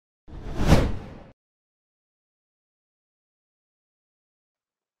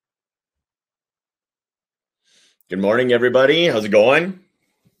Good morning, everybody. How's it going?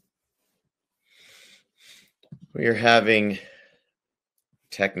 We're having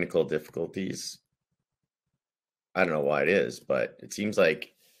technical difficulties. I don't know why it is, but it seems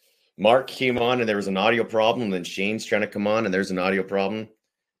like Mark came on and there was an audio problem. Then Shane's trying to come on and there's an audio problem.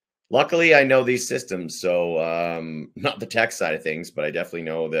 Luckily, I know these systems, so not the tech side of things, but I definitely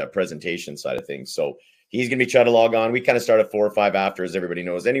know the presentation side of things. So he's going to be trying to log on. We kind of start at 4 or 5 after, as everybody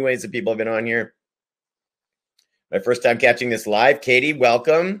knows. Anyways, the people have been on here. My first time catching this live. Katie,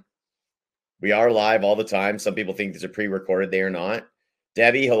 welcome. We are live all the time. Some people think these are pre-recorded. They are not.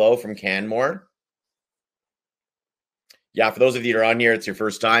 Debbie, hello from Canmore. Yeah, for those of you that are on here, it's your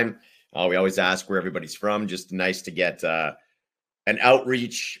first time. We always ask where everybody's from. Just nice to get an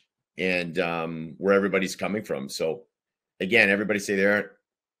outreach and where everybody's coming from. So, again, everybody say there.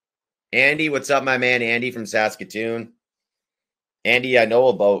 Andy, what's up, my man? Andy from Saskatoon. Andy, I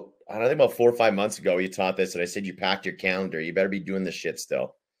know I think about 4 or 5 months ago, you taught this, and I said you packed your calendar. You better be doing this shit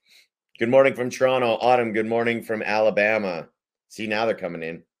still. Good morning from Toronto. Autumn, good morning from Alabama. See, now they're coming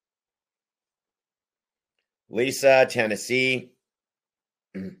in. Lisa, Tennessee.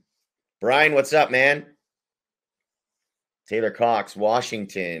 Brian, what's up, man? Taylor Cox,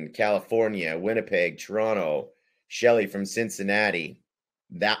 Washington, California, Winnipeg, Toronto. Shelly from Cincinnati.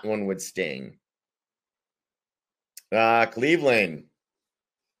 That one would sting. Cleveland.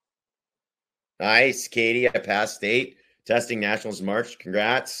 Nice, Katie. I passed state. Testing Nationals March.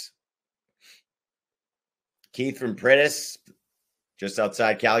 Congrats. Keith from Prentice, just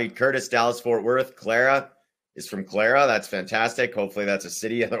outside Cali. Curtis, Dallas, Fort Worth. Clara is from Clara. That's fantastic. Hopefully that's a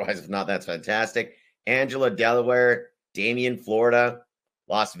city. Otherwise, if not, that's fantastic. Angela, Delaware. Damien, Florida.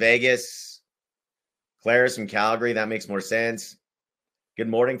 Las Vegas. Claire's from Calgary. That makes more sense. Good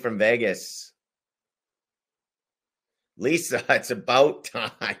morning from Vegas. Lisa, it's about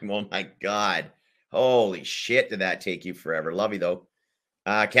time. Oh, my God. Holy shit, did that take you forever. Love you, though.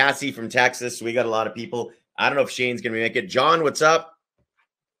 Cassie from Texas. We got a lot of people. I don't know if Shane's going to make it. John, what's up?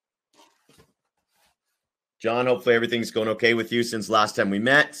 John, hopefully everything's going okay with you since last time we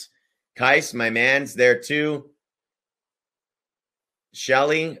met. Kais, my man's there too.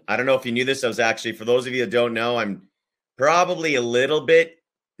 Shelly, I don't know if you knew this. I was actually, for those of you that don't know, I'm probably a little bit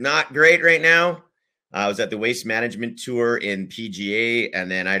not great right now. I was at the Waste Management Tour in PGA, and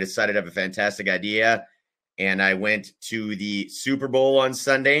then I decided I have a fantastic idea, and I went to the Super Bowl on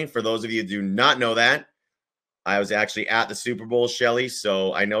Sunday. For those of you who do not know that, I was actually at the Super Bowl, Shelly,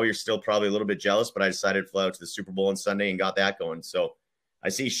 so I know you're still probably a little bit jealous, but I decided to fly out to the Super Bowl on Sunday and got that going. So I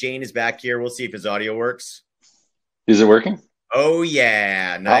see Shane is back here. We'll see if his audio works. Is it working? Oh,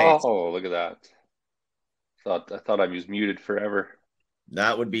 yeah. Nice. Oh, look at that. I thought I was muted forever.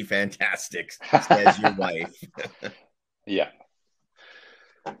 That would be fantastic, says your wife. Yeah.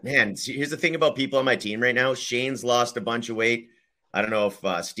 Man, see, here's the thing about people on my team right now. Shane's lost a bunch of weight. I don't know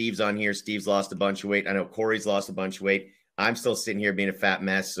if Steve's on here. Steve's lost a bunch of weight. I know Corey's lost a bunch of weight. I'm still sitting here being a fat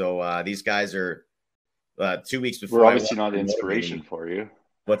mess. So these guys are 2 weeks before. We're obviously not the inspiration for you.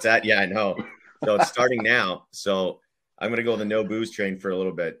 What's that? Yeah, I know. So it's starting now. So I'm going to go on the no booze train for a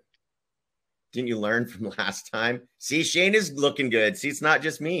little bit. Didn't you learn from last time? See, Shane is looking good. See, it's not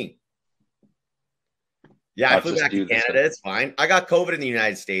just me. Yeah, I flew back to Canada. It's fine. I got COVID in the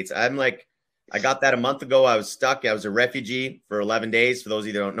United States. I got that a month ago. I was stuck. I was a refugee for 11 days, for those of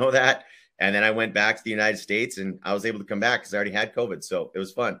you that don't know that. And then I went back to the United States, and I was able to come back because I already had COVID. So it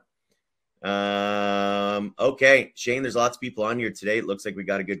was fun. Okay, Shane, there's lots of people on here today. It looks like we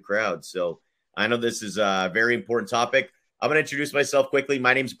got a good crowd. So I know this is a very important topic. I'm going to introduce myself quickly.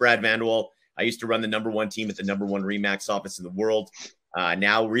 My name's Brad Vanderwall. I used to run the #1 team at the #1 RE/MAX office in the world.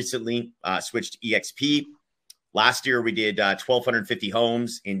 Now recently switched to EXP. Last year, we did 1,250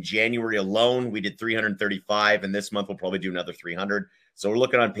 homes. In January alone, we did 335. And this month, we'll probably do another 300. So we're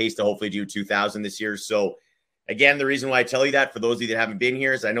looking on pace to hopefully do 2,000 this year. So again, the reason why I tell you that, for those of you that haven't been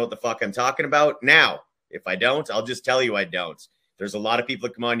here, is I know what the fuck I'm talking about. Now, if I don't, I'll just tell you I don't. There's a lot of people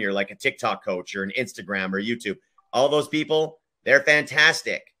that come on here, like a TikTok coach or an Instagram or YouTube. All those people, they're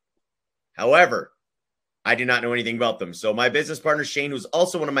fantastic. However, I do not know anything about them. So my business partner, Shane, who's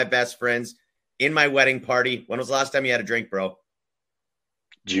also one of my best friends, in my wedding party. When was the last time you had a drink, bro?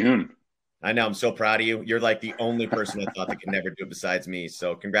 June. I know. I'm so proud of you. You're like the only person I thought that could never do it besides me.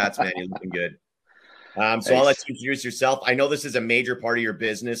 So congrats, man. You're looking good. So I'll let you introduce yourself. I know this is a major part of your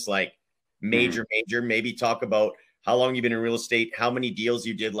business, like major. Maybe talk about how long you've been in real estate, how many deals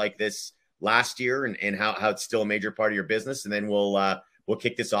you did like this last year, and how it's still a major part of your business. And then we'll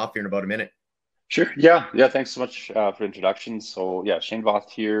kick this off here in about a minute. Sure. Yeah. Thanks so much for the introduction. So yeah, Shane Voth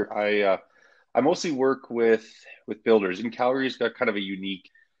here. I mostly work with builders. In Calgary's got kind of a unique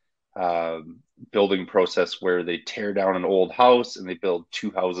building process where they tear down an old house and they build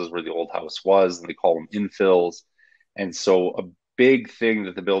two houses where the old house was, and they call them infills. And so a big thing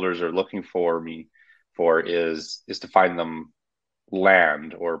that the builders are looking for me for is to find them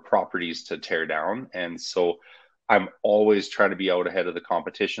land or properties to tear down. And so I'm always trying to be out ahead of the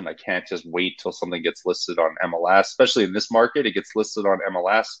competition. I can't just wait till something gets listed on MLS, especially in this market. It gets listed on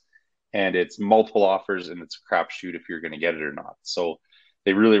MLS and it's multiple offers and it's a crapshoot if you're going to get it or not. So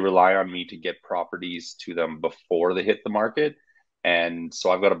they really rely on me to get properties to them before they hit the market. And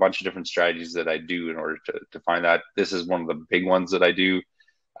so I've got a bunch of different strategies that I do in order to find that. This is one of the big ones that I do.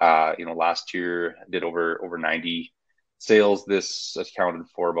 Last year I did over 90 sales. This accounted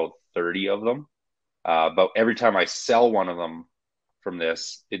for about 30 of them. But every time I sell one of them from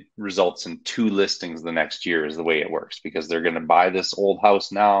this, it results in 2 listings the next year is the way it works, because they're going to buy this old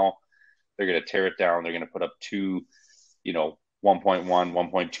house now. They're going to tear it down. They're going to put up 2, 1.1,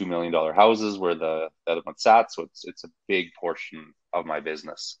 $1.2 million houses where the other one sat. So it's a big portion of my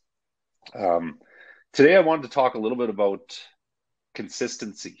business. Today, I wanted to talk a little bit about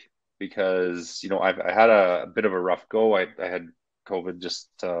consistency, because, I had a bit of a rough go. I had COVID just,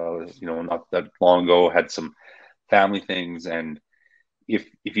 not that long ago, had some family things. And if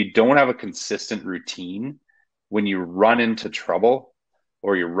you don't have a consistent routine, when you run into trouble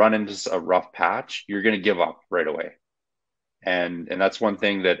or you run into a rough patch, you're going to give up right away. And that's one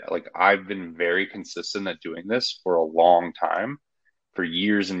thing that, like, I've been very consistent at doing this for a long time, for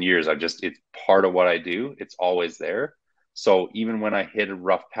years and years. It's part of what I do. It's always there. So even when I hit a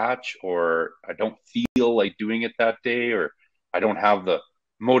rough patch, or I don't feel like doing it that day, or I don't have the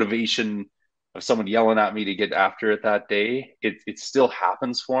motivation of someone yelling at me to get after it that day, it still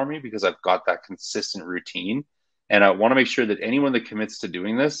happens for me because I've got that consistent routine. And I want to make sure that anyone that commits to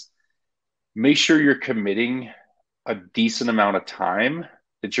doing this, make sure you're committing a decent amount of time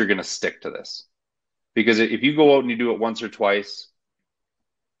that you're going to stick to this. Because if you go out and you do it once or twice,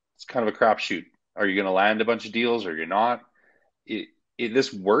 it's kind of a crapshoot. Are you going to land a bunch of deals or you're not?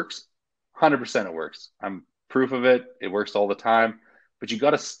 This works. 100% it works. I'm proof of it. It works all the time, but you got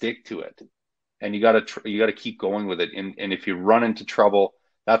to stick to it, and you got to keep going with it. And if you run into trouble,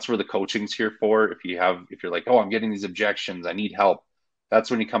 that's where the coaching's here for. If you're like, oh, I'm getting these objections, I need help.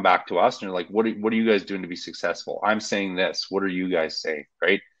 That's when you come back to us and you're like, what are you guys doing to be successful? I'm saying this. What are you guys saying?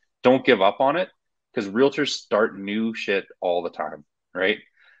 Right? Don't give up on it, because realtors start new shit all the time, right?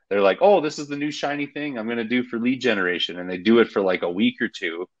 They're like, oh, this is the new shiny thing I'm going to do for lead generation. And they do it for like a week or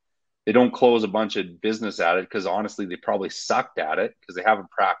two. They don't close a bunch of business at it because honestly, they probably sucked at it because they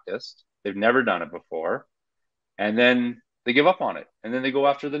haven't practiced. They've never done it before. And then they give up on it. And then they go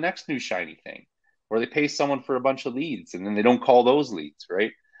after the next new shiny thing, or they pay someone for a bunch of leads and then they don't call those leads,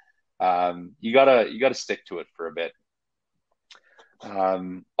 right? You gotta stick to it for a bit.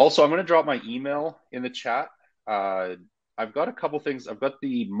 Also, I'm going to drop my email in the chat. I've got a couple things. I've got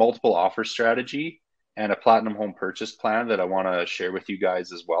the multiple offer strategy and a platinum home purchase plan that I want to share with you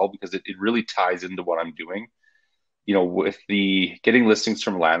guys as well, because it really ties into what I'm doing. With the getting listings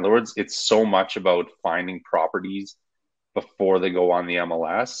from landlords, it's so much about finding properties before they go on the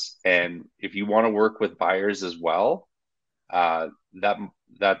MLS. And if you want to work with buyers as well, that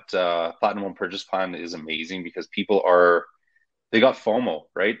platinum home purchase plan is amazing, because they got FOMO,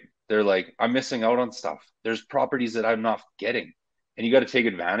 right? They're like, I'm missing out on stuff. There's properties that I'm not getting. And you got to take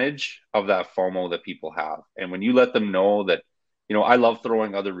advantage of that FOMO that people have. And when you let them know that, I love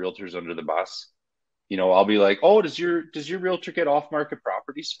throwing other realtors under the bus. I'll be like, oh, does your realtor get off market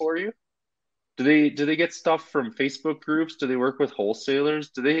properties for you? Do they get stuff from Facebook groups? Do they work with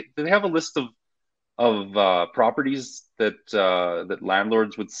wholesalers? Do they have a list of properties that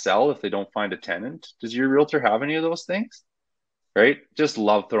landlords would sell if they don't find a tenant? Does your realtor have any of those things? Right? Just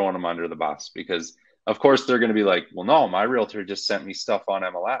love throwing them under the bus, because of course they're going to be like, well, no, my realtor just sent me stuff on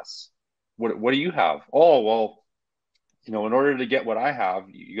MLS. What do you have? Oh, well, in order to get what I have,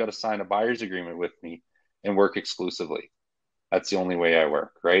 you got to sign a buyer's agreement with me and work exclusively. That's the only way I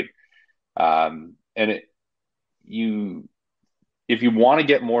work, right? If you want to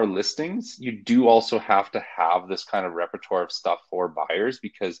get more listings, you do also have to have this kind of repertoire of stuff for buyers,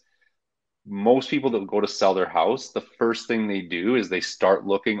 because most people that go to sell their house, the first thing they do is they start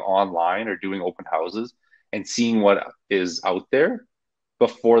looking online or doing open houses and seeing what is out there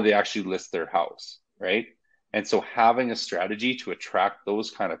before they actually list their house, right? And so having a strategy to attract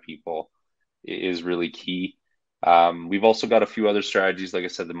those kind of people is really key. We've also got a few other strategies. Like I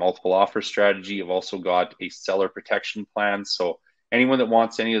said, the multiple offer strategy. I've also got a seller protection plan. So anyone that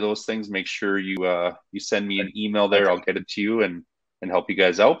wants any of those things, make sure you send me an email there. I'll get it to you and help you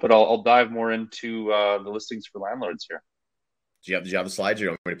guys out. But I'll dive more into the listings for landlords here. Do you have the slides or you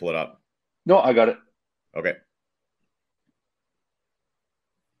want me to pull it up? No, I got it. Okay.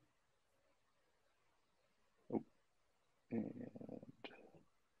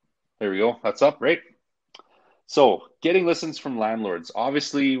 There we go. That's up, right? So getting listings from landlords.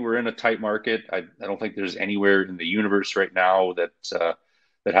 Obviously, we're in a tight market. I don't think there's anywhere in the universe right now that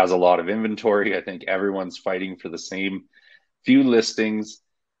has a lot of inventory. I think everyone's fighting for the same few listings.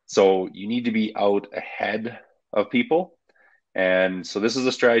 So you need to be out ahead of people. And so this is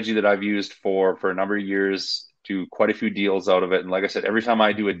a strategy that I've used for a number of years, do quite a few deals out of it. And like I said, every time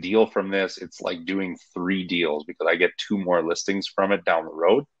I do a deal from this, it's like doing 3 deals because I get 2 more listings from it down the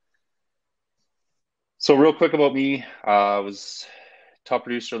road. So real quick about me, I was top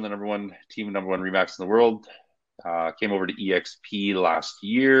producer on the number 1 team, number 1 Remax in the world. Came over to EXP last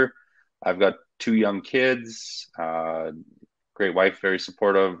year. I've got 2 young kids, great wife, very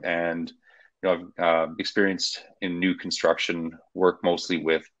supportive, and I've experienced in new construction work mostly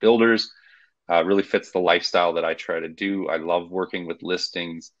with builders. Really fits the lifestyle that I try to do. I love working with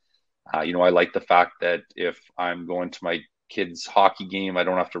listings. I like the fact that if I'm going to my kids' hockey game, I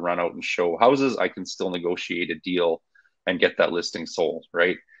don't have to run out and show houses. I can still negotiate a deal and get that listing sold,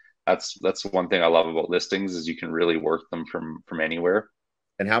 right? That's one thing I love about listings is you can really work them from anywhere.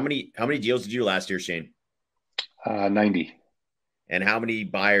 And how many deals did you do last year, Shane? 90. And how many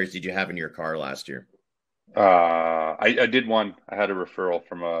buyers did you have in your car last year? I did one. I had a referral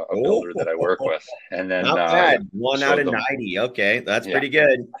from a builder that I work with, and then not bad. 1 out of 90. Okay, that's pretty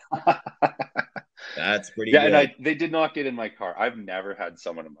good. That's pretty good. And they did not get in my car. I've never had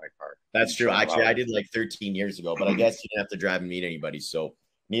someone in my car. That's true. Actually, I did like 13 years ago, but I guess you didn't have to drive and meet anybody. So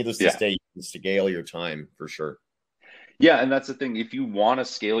needless to say, you can scale your time for sure. Yeah, and that's the thing. If you want to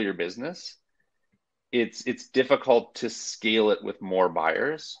scale your business, it's difficult to scale it with more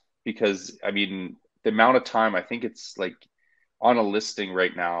buyers because, I mean, the amount of time, I think it's like on a listing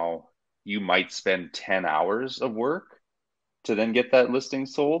right now, you might spend 10 hours of work to then get that listing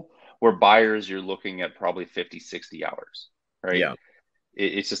sold, where buyers, you're looking at probably 50, 60 hours, right? Yeah.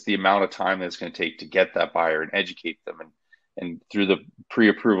 It's just the amount of time that it's going to take to get that buyer and educate them and through the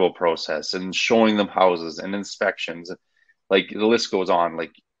pre-approval process and showing them houses and inspections. Like the list goes on.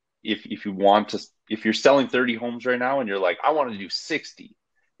 Like if you're selling 30 homes right now and you're like, I want to do 60,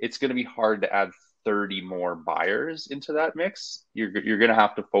 it's going to be hard to add 30 more buyers into that mix. You're going to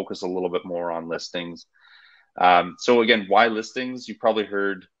have to focus a little bit more on listings. So again, why listings? You probably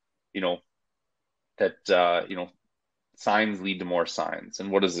heard, that, signs lead to more signs.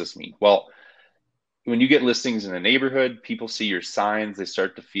 And what does this mean? Well, when you get listings in a neighborhood, people see your signs, they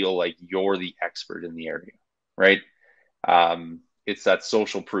start to feel like you're the expert in the area, right? It's that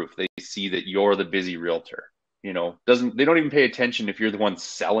social proof. They see that you're the busy realtor. They don't even pay attention if you're the one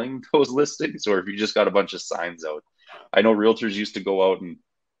selling those listings or if you just got a bunch of signs out. I know realtors used to go out and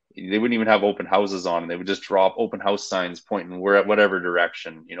they wouldn't even have open houses on. They would just drop open house signs pointing whatever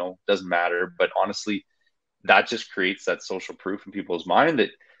direction, doesn't matter. But honestly, that just creates that social proof in people's mind that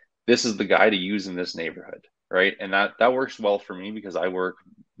this is the guy to use in this neighborhood, right? And that works well for me because I work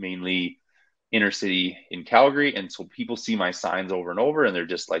mainly inner city in Calgary. And so people see my signs over and over and they're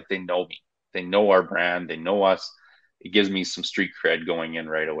just like, they know me. They know our brand. They know us. It gives me some street cred going in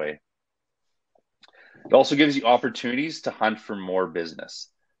right away. It also gives you opportunities to hunt for more business,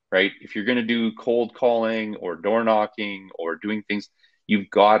 right? If you're going to do cold calling or door knocking or doing things, you've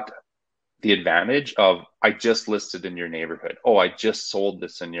got the advantage of, I just listed in your neighborhood. Oh, I just sold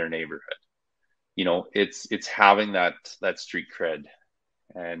this in your neighborhood. It's having that street cred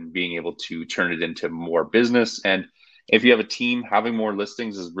and being able to turn it into more business. And if you have a team, having more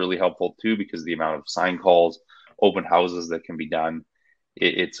listings is really helpful too, because the amount of sign calls, open houses that can be done,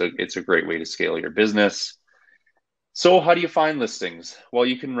 it's a great way to scale your business. So how do you find listings? Well,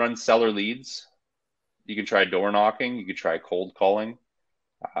 you can run seller leads. You can try door knocking. You can try cold calling.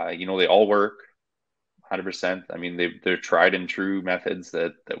 They all work 100%. I mean, they're tried and true methods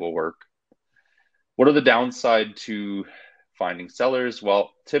that will work. What are the downside to finding sellers?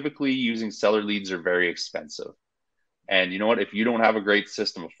 Well, typically using seller leads are very expensive. And you know what? If you don't have a great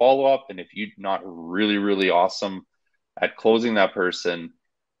system of follow-up and if you're not really, really awesome at closing that person,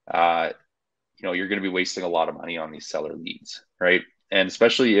 you're going to be wasting a lot of money on these seller leads, right? And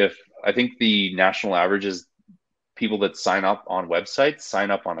especially if I think the national average is people that sign up on websites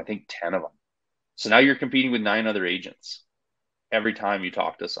sign up on, I think, 10 of them. So now you're competing with 9 other agents every time you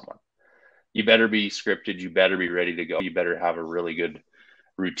talk to someone. You better be scripted. You better be ready to go. You better have a really good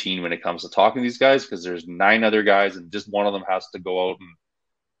routine when it comes to talking to these guys because there's 9 other guys and just one of them has to go out and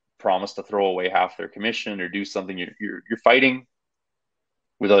promise to throw away half their commission or do something. You're fighting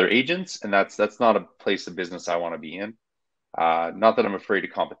with other agents, and that's not a place of business I want to be in. Not that I'm afraid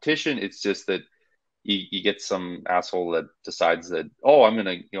of competition. It's just that you get some asshole that decides that, oh, I'm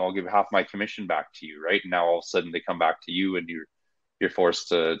gonna, I'll give half my commission back to you, right? And now all of a sudden they come back to you, and you're forced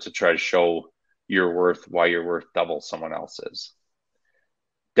to try to show your worth, why you're worth double someone else's.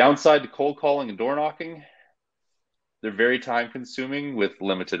 Downside to cold calling and door knocking, they're very time consuming with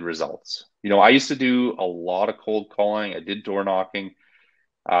limited results. I used to do a lot of cold calling. I did door knocking.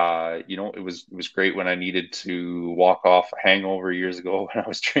 It was great when I needed to walk off a hangover years ago when I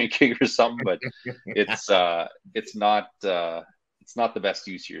was drinking or something, but it's not the best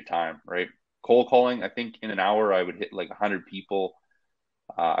use of your time, right? Cold calling, I think in an hour I would hit like 100 people.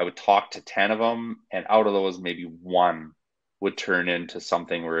 I would talk to 10 of them, and out of those, maybe one would turn into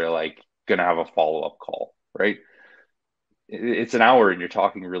something where you're like gonna have a follow-up call, right? It's an hour and you're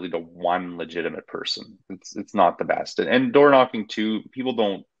talking really to one legitimate person. It's not the best. And door knocking too, people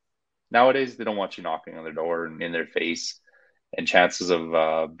don't nowadays, they don't want you knocking on their door and in their face, and chances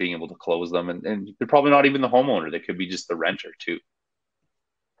of being able to close them, and they're probably not even the homeowner. They could be just the renter too.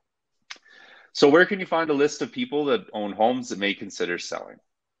 So where can you find a list of people that own homes that may consider selling?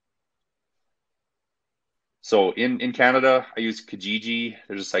 So in Canada, I use Kijiji.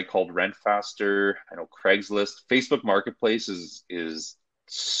 There's a site called Rent Faster. I know Craigslist. Facebook Marketplace is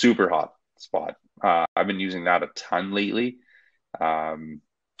super hot spot. I've been using that a ton lately. I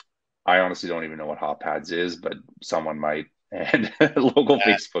honestly don't even know what Hot Pads is, but someone might. And local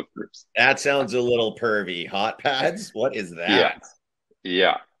Facebook groups. That sounds a little pervy. Hot Pads? What is that? Yeah.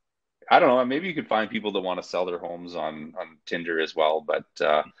 Yeah. I don't know. Maybe you could find people that want to sell their homes on Tinder as well. But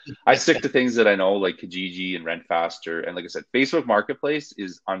I stick to things that I know, like Kijiji and Rent Faster. And like I said, Facebook Marketplace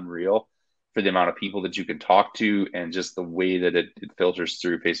is unreal for the amount of people that you can talk to, and just the way that it filters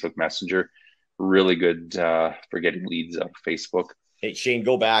through Facebook Messenger. Really good for getting leads out of Facebook. Hey, Shane,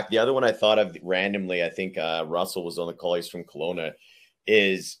 go back. The other one I thought of randomly, I think Russell was on the call. He's from Kelowna,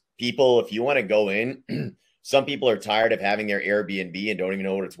 is people, if you want to go in, some people are tired of having their Airbnb and don't even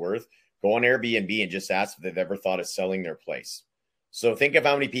know what it's worth. Go on Airbnb and just ask if they've ever thought of selling their place. So think of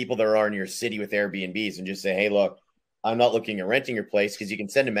how many people there are in your city with Airbnbs, and just say, hey, look, I'm not looking at renting your place, because you can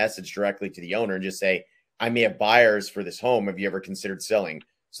send a message directly to the owner and just say, I may have buyers for this home. Have you ever considered selling?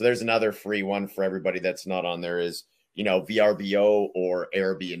 So there's another free one for everybody that's not on there is, VRBO or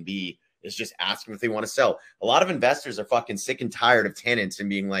Airbnb, is just ask them if they want to sell. A lot of investors are fucking sick and tired of tenants and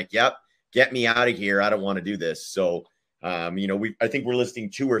being like, yep, get me out of here. I don't want to do this. So, I think we're listing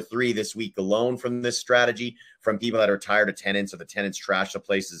 2 or 3 this week alone from this strategy, from people that are tired of tenants, or the tenants trash the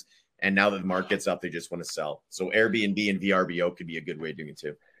places, and now that the market's up, they just want to sell. So Airbnb and VRBO could be a good way of doing it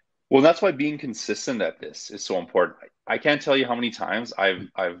too. Well, that's why being consistent at this is so important. I can't tell you how many times I've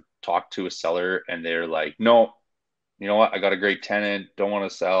talked to a seller and they're like, no, you know what? I got a great tenant. Don't want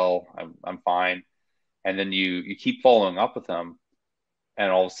to sell. I'm fine. And then you keep following up with them,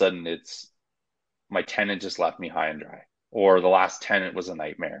 and all of a sudden it's, my tenant just left me high and dry, or the last tenant was a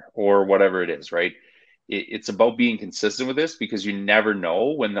nightmare, or whatever it is, right? It's about being consistent with this, because you never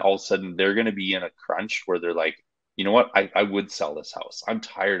know when all of a sudden they're going to be in a crunch where they're like, you know what? I would sell this house. I'm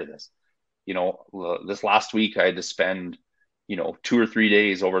tired of this. This last week I had to spend, 2 or 3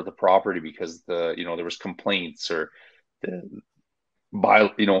 days over at the property because there was complaints, or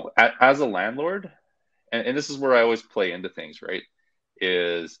as a landlord, and this is where I always play into things, right?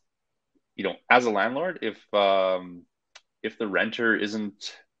 Is, as a landlord, if the renter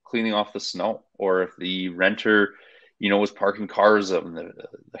isn't cleaning off the snow, or if the renter, was parking cars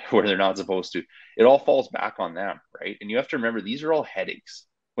where they're not supposed to, it all falls back on them, right? And you have to remember, these are all headaches.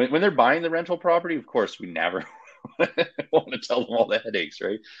 When they're buying the rental property, of course, we never want to tell them all the headaches,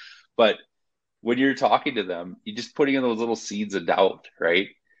 right? But when you're talking to them, you're just putting in those little seeds of doubt, right?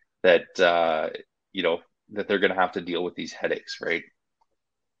 That, that they're going to have to deal with these headaches, right?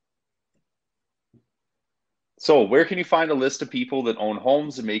 So where can you find a list of people that own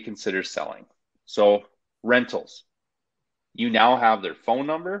homes and may consider selling? So rentals, you now have their phone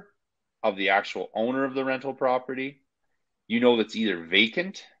number of the actual owner of the rental property. That's either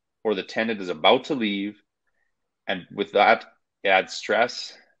vacant or the tenant is about to leave. And with that, it adds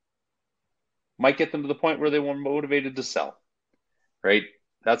stress, might get them to the point where they were motivated to sell, right?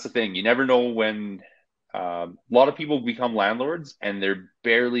 That's the thing. You never know when a lot of people become landlords and they're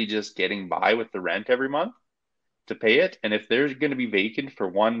barely just getting by with the rent every month to pay it. And if they're going to be vacant for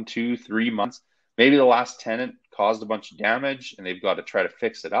 1, 2, 3 months, maybe the last tenant caused a bunch of damage and they've got to try to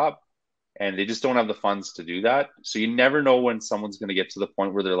fix it up, and they just don't have the funds to do that. So you never know when someone's going to get to the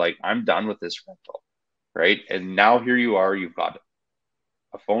point where they're like, I'm done with this rental, right? And now here you are, you've got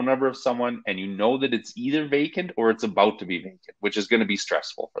a phone number of someone, and that it's either vacant or it's about to be vacant, which is going to be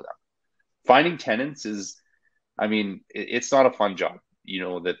stressful for them. Finding tenants is I mean, it's not a fun job. You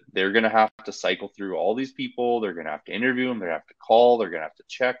know, that they're going to have to cycle through all these people. They're going to have to interview them. They're going to have to call. They're going to have to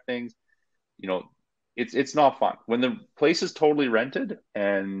check things. You know, it's not fun. When the place is totally rented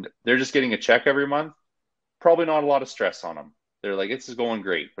and they're just getting a check every month, probably not a lot of stress on them. They're like, this is going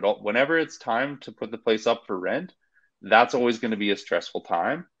great. But whenever it's time to put the place up for rent, that's always going to be a stressful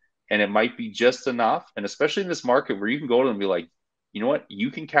time. And it might be just enough. And especially in this market where you can go to them and be like, you know what,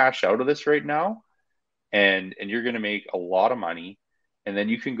 you can cash out of this right now, and you're going to make a lot of money, and then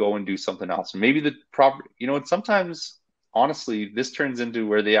you can go and do something else. Maybe the property, you know, and sometimes honestly, this turns into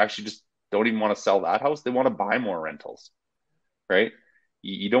where they actually just don't even want to sell that house. They want to buy more rentals, right?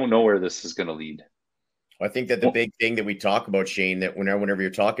 You don't know where this is going to lead. I think that the big thing that we talk about, Shane, that whenever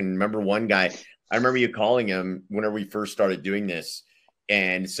you're talking, remember one guy, I remember you calling him whenever we first started doing this.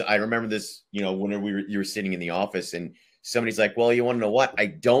 And so I remember this, you know, whenever you were sitting in the office and somebody's like, well, you want to know what? I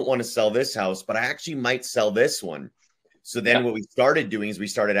don't want to sell this house, but I actually might sell this one. So then what we started doing is we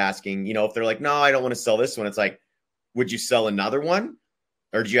started asking, you know, if they're like, no, I don't want to sell this one. It's like, would you sell another one?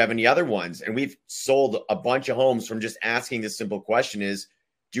 Or do you have any other ones? And we've sold a bunch of homes from just asking this simple question is,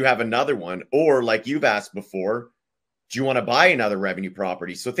 do you have another one? Or like you've asked before, do you want to buy another revenue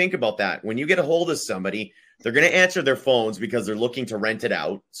property? So think about that. When you get a hold of somebody, they're going to answer their phones because they're looking to rent it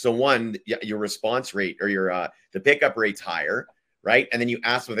out. So one, your response rate or your the pickup rate's higher, right? And then you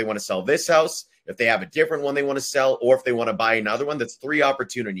ask if they want to sell this house, if they have a different one they want to sell, or if they want to buy another one. That's 3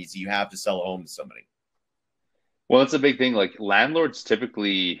 opportunities you have to sell a home to somebody. Well, it's a big thing. Like landlords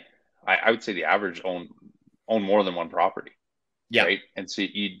typically, I would say the average own more than one property. Yeah. Right. And so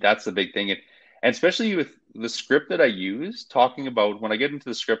that's the big thing. And especially with the script that I use, talking about when I get into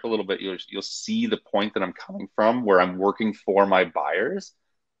the script a little bit, you'll see the point that I'm coming from, where I'm working for my buyers.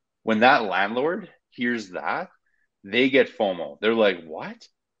 When that landlord hears that, they get FOMO. They're like, what?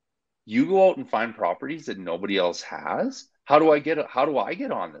 You go out and find properties that nobody else has? How do I get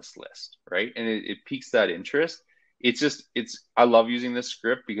on this list? Right. And it piques that interest. I love using this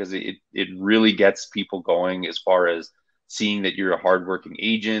script because it really gets people going as far as seeing that you're a hardworking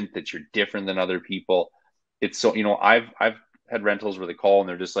agent, that you're different than other people. It's so, you know, I've had rentals where they call and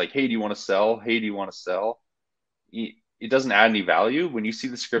they're just like, hey, do you want to sell? Hey, do you want to sell? It doesn't add any value. When you see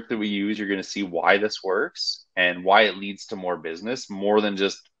the script that we use, you're going to see why this works and why it leads to more business, more than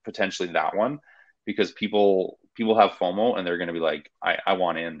just potentially that one, because people have FOMO and they're going to be like, I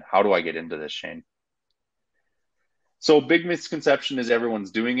want in. How do I get into this, Shane? So big misconception is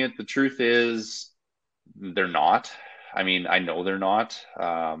everyone's doing it. The truth is they're not. I mean, I know they're not.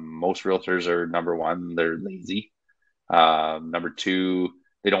 Most realtors are, number one, they're lazy. Number two,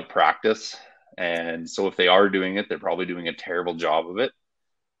 they don't practice. And so if they are doing it, they're probably doing a terrible job of it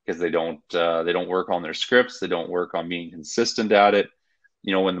because they don't work on their scripts. They don't work on being consistent at it.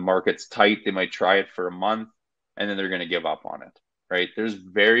 You know, when the market's tight, they might try it for a month and then they're going to give up on it, right? There's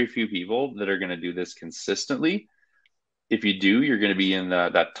very few people that are going to do this consistently. If you do, you're going to be in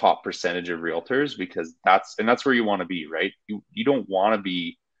that top percentage of realtors, because that's where you want to be, right? You don't want to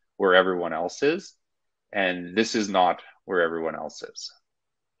be where everyone else is. And this is not where everyone else is.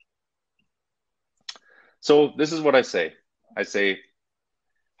 So this is what I say. I say,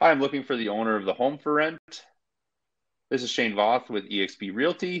 hi, I'm looking for the owner of the home for rent. This is Shane Voth with eXp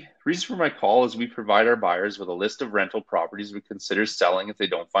Realty. Reason for my call is we provide our buyers with a list of rental properties we consider selling if they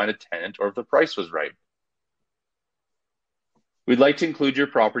don't find a tenant or if the price was right. We'd like to include your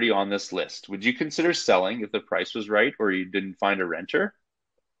property on this list. Would you consider selling if the price was right or you didn't find a renter?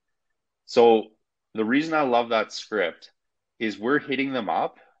 So the reason I love that script is we're hitting them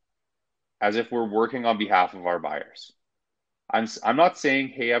up as if we're working on behalf of our buyers. I'm not saying,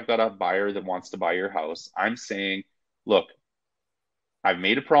 hey, I've got a buyer that wants to buy your house. I'm saying, look, I've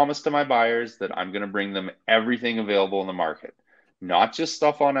made a promise to my buyers that I'm going to bring them everything available in the market, not just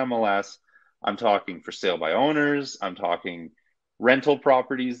stuff on MLS. I'm talking for sale by owners. I'm talking rental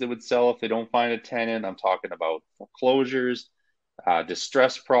properties that would sell if they don't find a tenant. I'm talking about foreclosures,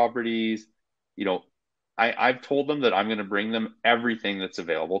 distressed properties. You know, I've told them that I'm going to bring them everything that's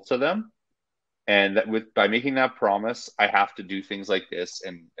available to them. And that by making that promise, I have to do things like this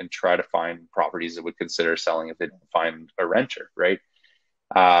and try to find properties that would consider selling if they don't find a renter, right?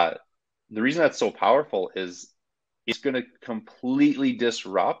 The reason that's so powerful is it's going to completely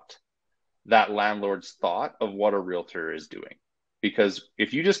disrupt that landlord's thought of what a realtor is doing. Because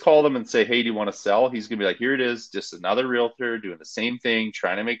if you just call them and say, hey, do you want to sell? He's going to be like, here it is, just another realtor doing the same thing,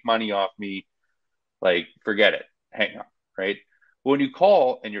 trying to make money off me. Like, forget it, hang on, right? But when you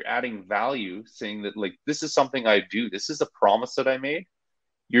call and you're adding value, saying that, like, this is something I do, this is a promise that I made,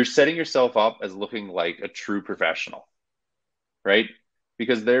 you're setting yourself up as looking like a true professional, right?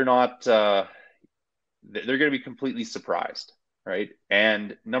 Because they're not, they're going to be completely surprised, right?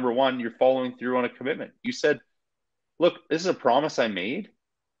 And number one, you're following through on a commitment. You said, look, this is a promise I made,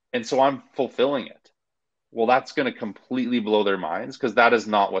 and so I'm fulfilling it. Well, that's going to completely blow their minds because that is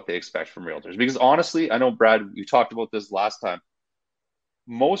not what they expect from realtors. Because honestly, I know, Brad, you talked about this last time.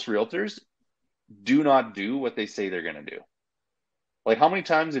 Most realtors do not do what they say they're going to do. Like, how many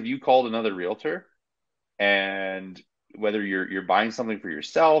times have you called another realtor, and whether you're buying something for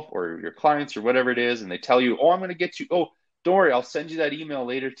yourself or your clients or whatever it is, and they tell you, oh, I'm going to get you, oh, don't worry, I'll send you that email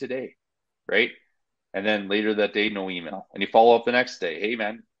later today, right? And then later that day, no email. And you follow up the next day. Hey,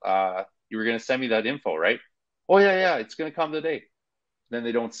 man, you were going to send me that info, right? Oh, yeah, it's going to come today. Then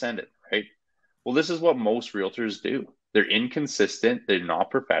they don't send it, right? Well, this is what most realtors do. They're inconsistent. They're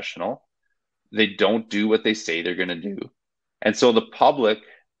not professional. They don't do what they say they're going to do. And so the public,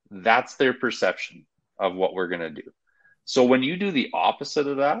 that's their perception of what we're going to do. So when you do the opposite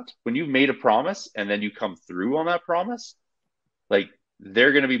of that, when you've made a promise and then you come through on that promise, like,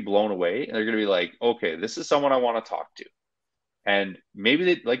 they're going to be blown away, and they're going to be like, okay, this is someone I want to talk to. And maybe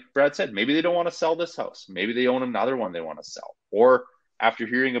they, like Brad said, maybe they don't want to sell this house. Maybe they own another one they want to sell. Or after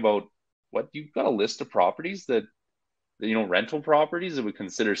hearing about what, you've got a list of properties that, rental properties that we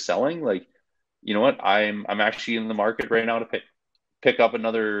consider selling. Like, you know what? I'm actually in the market right now to pick up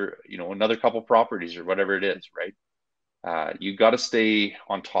another couple properties or whatever it is, right? You got to stay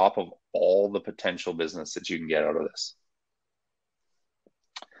on top of all the potential business that you can get out of this.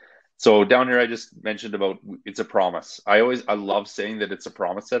 So down here, I just mentioned about it's a promise. I love saying that it's a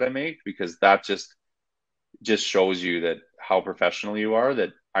promise that I make, because that just shows you that how professional you are, that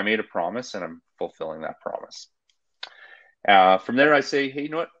I made a promise and I'm fulfilling that promise. From there, I say, hey, you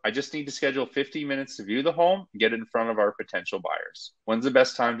know what? I just need to schedule 15 minutes to view the home and get it in front of our potential buyers. When's the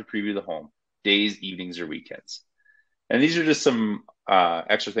best time to preview the home? Days, evenings, or weekends? And these are just some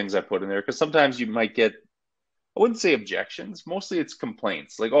extra things I put in there, because sometimes you might get, I wouldn't say objections. Mostly it's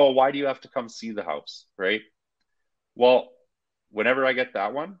complaints. Like, oh, why do you have to come see the house, right? Well, whenever I get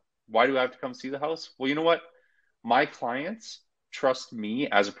that one, why do I have to come see the house? Well, you know what? My clients trust me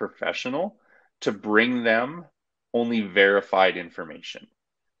as a professional to bring them only verified information.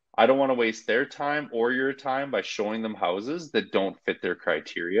 I don't want to waste their time or your time by showing them houses that don't fit their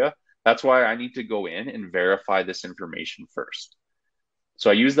criteria. That's why I need to go in and verify this information first. So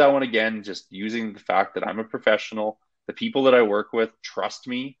I use that one again, just using the fact that I'm a professional. The people that I work with trust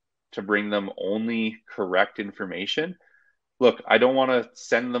me to bring them only correct information. Look, I don't want to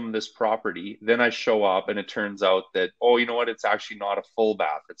send them this property. Then I show up and it turns out that, oh, you know what? It's actually not a full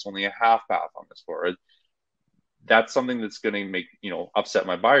bath. It's only a half bath on this floor. That's something that's going to make, upset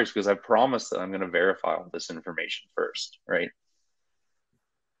my buyers, because I promised that I'm going to verify all this information first, right?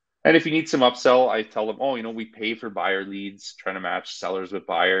 And if you need some upsell, I tell them, oh, we pay for buyer leads, trying to match sellers with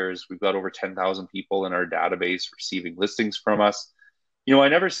buyers. We've got over 10,000 people in our database receiving listings from us. I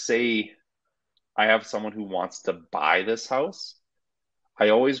never say I have someone who wants to buy this house. I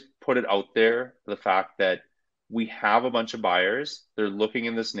always put it out there, the fact that we have a bunch of buyers. They're looking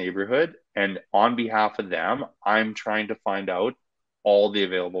in this neighborhood, and on behalf of them, I'm trying to find out all the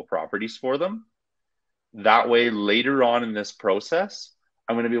available properties for them. That way, later on in this process,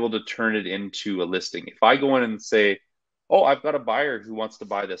 I'm going to be able to turn it into a listing. If I go in and say, oh, I've got a buyer who wants to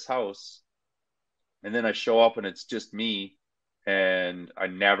buy this house, and then I show up and it's just me, and I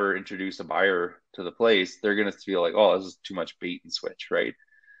never introduce a buyer to the place, they're going to feel like, oh, this is too much bait and switch, right?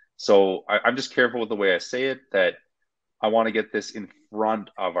 So I'm just careful with the way I say it, that I want to get this in front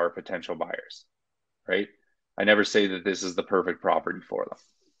of our potential buyers, right? I never say that this is the perfect property for them.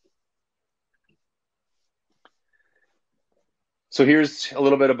 So here's a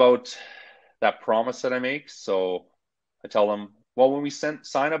little bit about that promise that I make. So I tell them, well, when we sign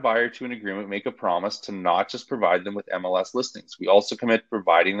a buyer to an agreement, make a promise to not just provide them with MLS listings. We also commit to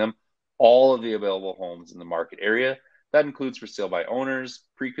providing them all of the available homes in the market area. That includes for sale by owners,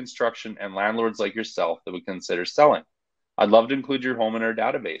 pre-construction, and landlords like yourself that would consider selling. I'd love to include your home in our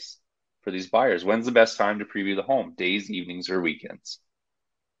database for these buyers. When's the best time to preview the home? Days, evenings, or weekends?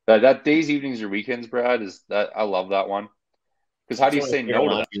 That days, evenings, or weekends, Brad, I love that one. Because how do you say no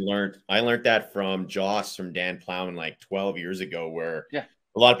to that? I learned that from Joss, from Dan Plowman, like 12 years ago, where a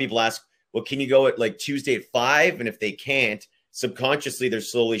lot of people ask, well, can you go at like Tuesday at 5? And if they can't, subconsciously, they're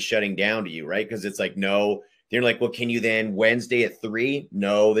slowly shutting down to you, right? Because it's like, no. They're like, well, can you then Wednesday at 3?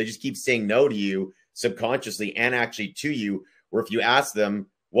 No, they just keep saying no to you subconsciously and actually to you, where if you ask them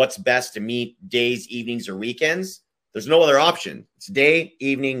what's best to meet, days, evenings, or weekends, there's no other option. It's day,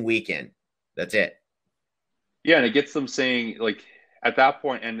 evening, weekend. That's it. Yeah, and it gets them saying, like, at that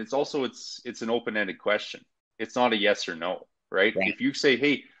point, and it's also it's an open-ended question. It's not a yes or no, right? If you say,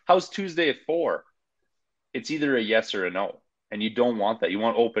 hey, how's Tuesday at 4? it's either a yes or a no. And you don't want that. You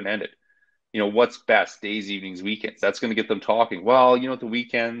want open-ended. What's best, days, evenings, weekends? That's going to get them talking. Well, at the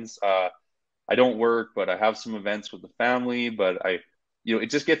weekends, I don't work, but I have some events with the family, but it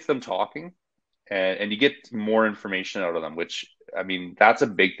just gets them talking, and you get more information out of them, which, I mean, that's a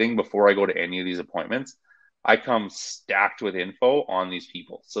big thing. Before I go to any of these appointments, I come stacked with info on these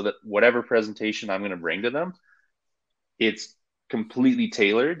people so that whatever presentation I'm going to bring to them, it's completely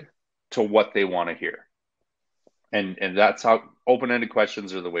tailored to what they want to hear. And that's how open-ended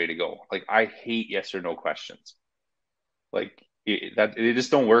questions are the way to go. Like, I hate yes or no questions. Like, they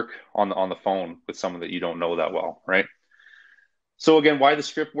just don't work on the phone with someone that you don't know that well, right? So again, why the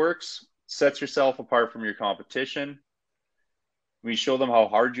script works: sets yourself apart from your competition. When you show them how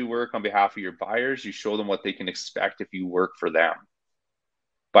hard you work on behalf of your buyers, you show them what they can expect if you work for them.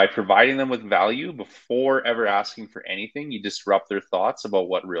 By providing them with value before ever asking for anything, you disrupt their thoughts about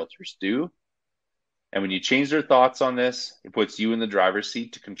what realtors do. And when you change their thoughts on this, it puts you in the driver's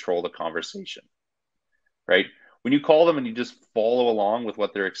seat to control the conversation, right? When you call them and you just follow along with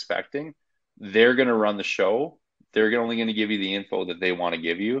what they're expecting, they're going to run the show. They're only going to give you the info that they want to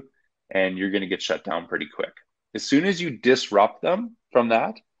give you, and you're going to get shut down pretty quick. As soon as you disrupt them from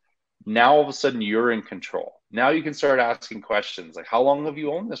that, now all of a sudden you're in control. Now you can start asking questions like, how long have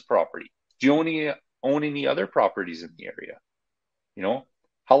you owned this property? Do you own any other properties in the area?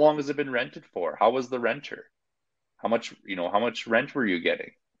 How long has it been rented for? How was the renter? How much rent were you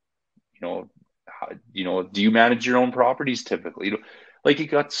getting? Do you manage your own properties typically? Like, you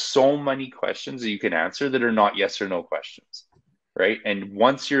got so many questions that you can answer that are not yes or no questions, right? And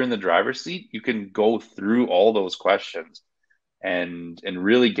once you're in the driver's seat, you can go through all those questions and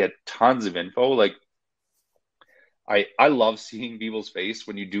really get tons of info. Like, I love seeing people's face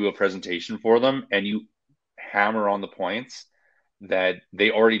when you do a presentation for them and you hammer on the points that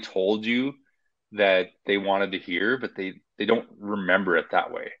they already told you that they wanted to hear, but they don't remember it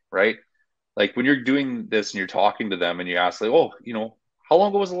that way, right? Like, when you're doing this and you're talking to them and you ask, like, oh, how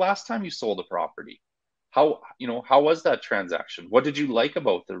long ago was the last time you sold a property? How was that transaction? What did you like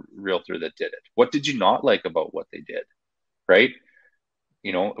about the realtor that did it? What did you not like about what they did? Right?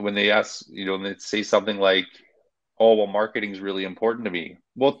 When they ask, and they say something like, oh, well, marketing is really important to me.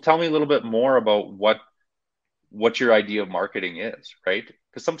 Well, tell me a little bit more about what your idea of marketing is, right?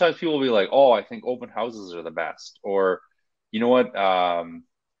 Because sometimes people will be like, oh, I think open houses are the best. Or, you know what?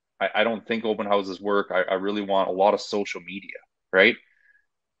 I don't think open houses work. I really want a lot of social media, right?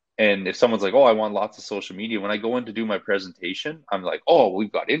 And if someone's like, oh, I want lots of social media, when I go in to do my presentation, I'm like, oh,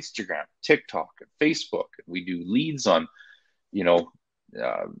 we've got Instagram, TikTok, and Facebook, and we do leads on,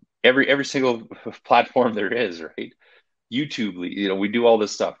 uh, every single platform there is, right? YouTube, we do all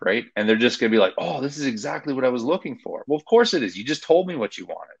this stuff, right? And they're just going to be like, oh, this is exactly what I was looking for. Well, of course it is. You just told me what you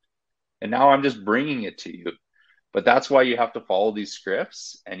wanted. And now I'm just bringing it to you. But that's why you have to follow these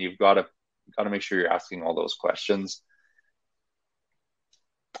scripts, and you've got to make sure you're asking all those questions.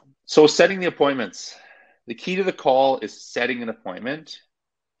 So setting the appointments. The key to the call is setting an appointment.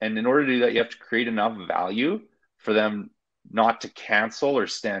 And in order to do that, you have to create enough value for them not to cancel or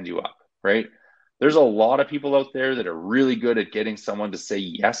stand you up, right? There's a lot of people out there that are really good at getting someone to say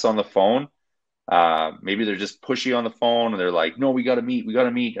yes on the phone. Maybe they're just pushy on the phone and they're like, no, we got to meet. I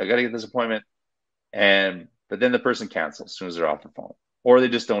got to get this appointment. But then the person cancels as soon as they're off the phone, or they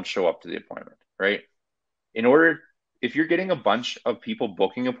just don't show up to the appointment, right? If you're getting a bunch of people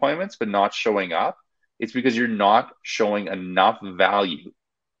booking appointments but not showing up, it's because you're not showing enough value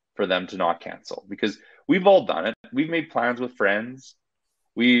for them to not cancel. Because we've all done it. We've made plans with friends.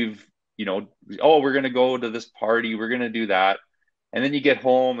 We've, oh, we're going to go to this party. We're going to do that. And then you get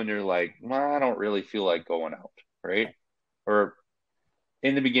home and you're like, well, I don't really feel like going out, right? Or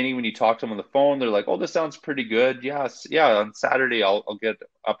in the beginning, when you talk to them on the phone, they're like, oh, this sounds pretty good. Yes. Yeah. On Saturday, I'll get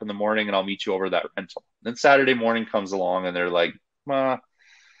up in the morning and I'll meet you over that rental. Then Saturday morning comes along and they're like, I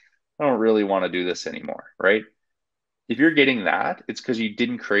don't really want to do this anymore, right? If you're getting that, it's because you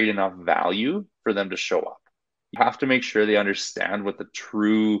didn't create enough value for them to show up. You have to make sure they understand what the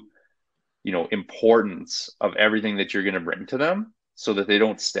true, importance of everything that you're going to bring to them, so that they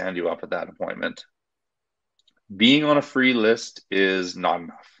don't stand you up at that appointment. Being on a free list is not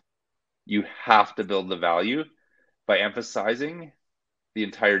enough. You have to build the value by emphasizing the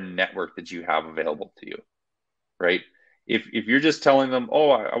entire network that you have available to you, right? If you're just telling them, oh,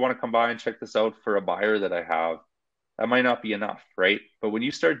 I want to come by and check this out for a buyer that I have, that might not be enough, right? But when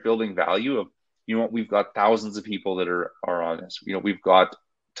you start building value of, we've got thousands of people that are on this. We've got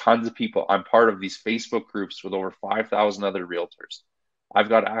tons of people. I'm part of these Facebook groups with over 5,000 other realtors. I've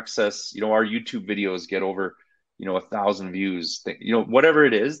got access, our YouTube videos get over, 1,000 views, whatever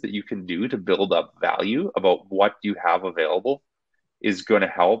it is that you can do to build up value about what you have available is going to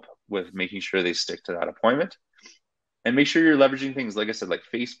help with making sure they stick to that appointment. And make sure you're leveraging things, like I said, like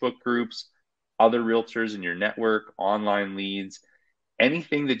Facebook groups, other realtors in your network, online leads,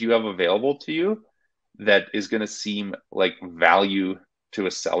 anything that you have available to you that is going to seem like value to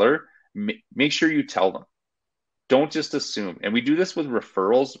a seller. Make sure you tell them. Don't just assume. And we do this with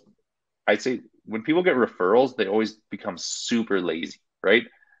referrals. I'd say when people get referrals, they always become super lazy, right?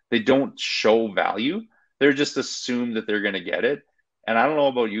 They don't show value. They're just assume that they're going to get it. And I don't know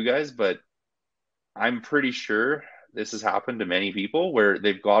about you guys, but I'm pretty sure this has happened to many people where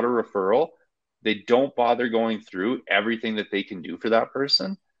they've got a referral. They don't bother going through everything that they can do for that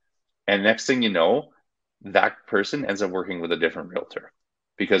person. And next thing you know, that person ends up working with a different realtor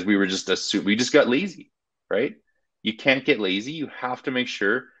because we just got lazy, right? You can't get lazy. You have to make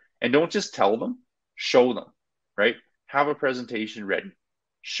sure, and don't just tell them, show them, right? Have a presentation ready.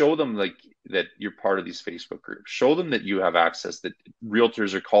 Show them like that you're part of these Facebook groups. Show them that you have access, that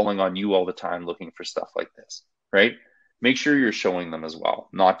realtors are calling on you all the time looking for stuff like this, right? Make sure you're showing them as well,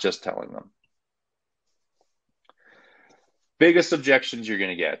 not just telling them. Biggest objections you're going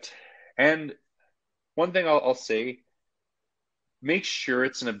to get. And one thing I'll say, make sure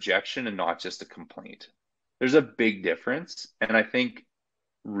it's an objection and not just a complaint. There's a big difference. And I think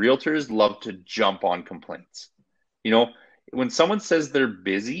realtors love to jump on complaints. When someone says they're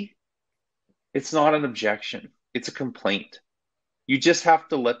busy, it's not an objection. It's a complaint. You just have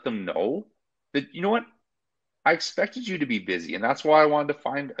to let them know that, you know what? I expected you to be busy. And that's why I wanted to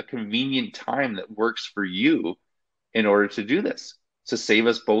find a convenient time that works for you in order to do this, to save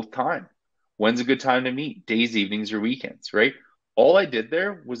us both time. When's a good time to meet? Days, evenings, or weekends, right? All I did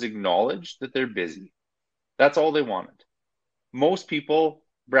there was acknowledge that they're busy. That's all they wanted. Most people,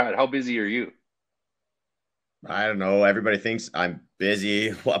 Brad, how busy are you? I don't know. Everybody thinks I'm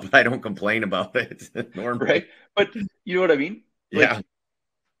busy, but I don't complain about it normally. Right? But you know what I mean? Yeah. Like,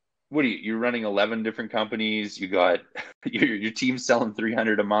 what are you? You're running 11 different companies. You got your team selling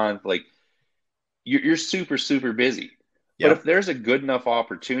 300 a month. Like, you're super, super busy. But Yeah. if there's a good enough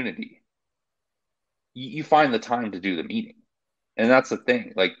opportunity, you find the time to do the meeting. And that's the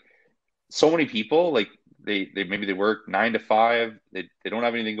thing. Like, so many people, like, they maybe they work 9 to 5. They don't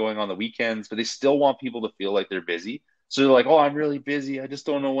have anything going on the weekends, but they still want people to feel like they're busy. So they're like, oh, I'm really busy. I just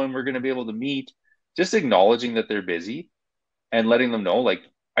don't know when we're going to be able to meet. Just acknowledging that they're busy and letting them know, like,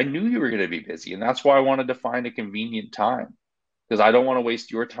 I knew you were going to be busy. And that's why I wanted to find a convenient time, because I don't want to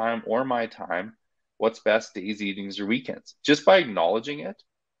waste your time or my time. What's best, days, evenings, or weekends? Just by acknowledging it,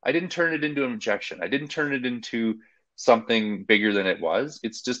 I didn't turn it into an objection. I didn't turn it into something bigger than it was.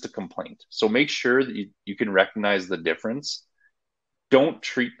 It's just a complaint. So make sure that you can recognize the difference. Don't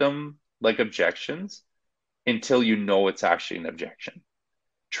treat them like objections until you know it's actually an objection.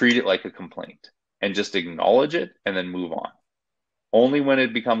 Treat it like a complaint and just acknowledge it and then move on. Only when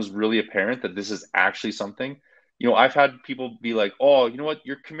it becomes really apparent that this is actually something, I've had people be like, oh, you know what?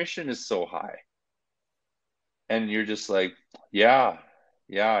 Your commission is so high. And you're just like, yeah,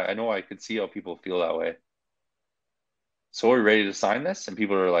 I know. I could see how people feel that way. So are we ready to sign this? And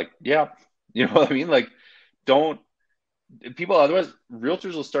people are like, yeah, you know what I mean? Like, don't people, otherwise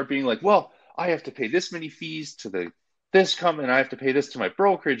realtors will start being like, well, I have to pay this many fees to this company, and I have to pay this to my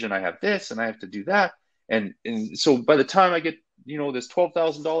brokerage, and I have this, and I have to do that. And so by the time I get, this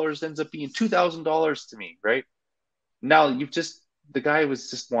 $12,000 ends up being $2,000 to me, right? Now the guy was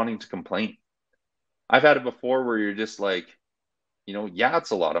just wanting to complain. I've had it before where you're just like, yeah,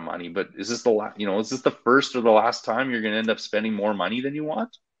 it's a lot of money, but is this the first or the last time you're going to end up spending more money than you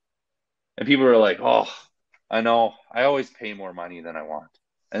want? And people are like, oh, I know, I always pay more money than I want.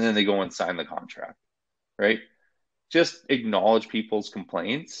 And then they go and sign the contract, right? Just acknowledge people's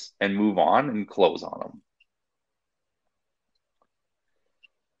complaints and move on and close on them.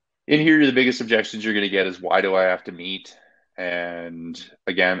 In here, the biggest objections you're going to get is, why do I have to meet? And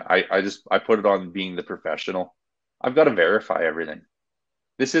again, I put it on being the professional. I've got to verify everything.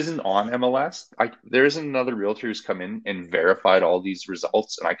 This isn't on MLS. There isn't another realtor who's come in and verified all these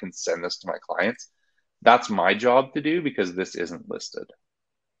results, and I can send this to my clients. That's my job to do because this isn't listed.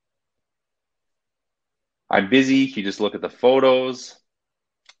 I'm busy. Can you just look at the photos?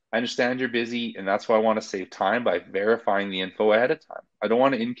 I understand you're busy, and that's why I want to save time by verifying the info ahead of time. I don't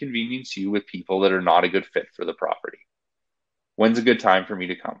want to inconvenience you with people that are not a good fit for the property. When's a good time for me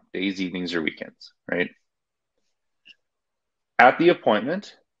to come? Days, evenings, or weekends, right? At the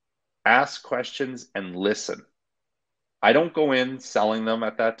appointment, ask questions and listen. I don't go in selling them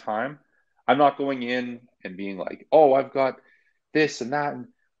at that time. I'm not going in and being like, oh, I've got this and that. And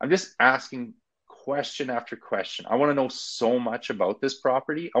I'm just asking question after question. I want to know so much about this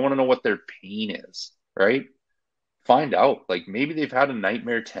property. I want to know what their pain is, right? Find out. Like maybe they've had a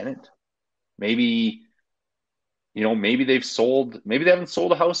nightmare tenant. Maybe, maybe maybe they haven't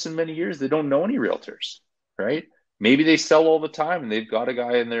sold a house in many years. They don't know any realtors, right? Maybe they sell all the time and they've got a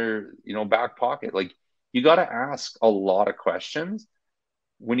guy in their, back pocket. Like you got to ask a lot of questions.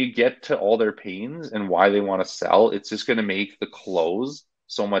 When you get to all their pains and why they want to sell, it's just going to make the close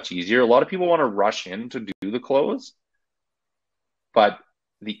so much easier. A lot of people want to rush in to do the close, but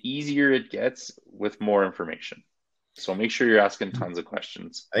the easier it gets with more information. So make sure you're asking tons of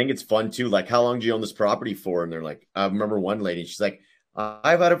questions. I think it's fun too. Like, how long do you own this property for? And they're like, I remember one lady, she's like,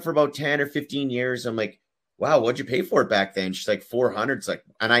 I've had it for about 10 or 15 years. I'm like, wow, what'd you pay for it back then? She's like, 400. It's like,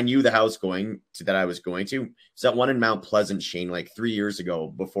 and I knew the house that I was going to. It's that one in Mount Pleasant, Shane, like 3 years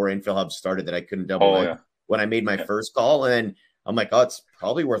ago before Infill Hub started that I couldn't double when I made my first call. And then I'm like, oh, it's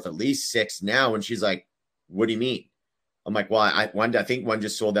probably worth at least 6 now. And she's like, what do you mean? I'm like, well, I think one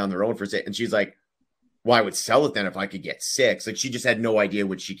just sold down the road for 6. And she's like, well, I would sell it then if I could get 6. Like she just had no idea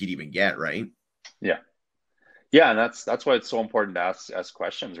what she could even get, right? Yeah. Yeah, and that's why it's so important to ask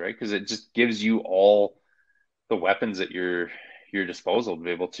questions, right? Because it just gives you all the weapons at your disposal to be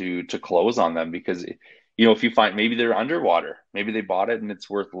able to close on them. Because if you find maybe they're underwater, maybe they bought it and it's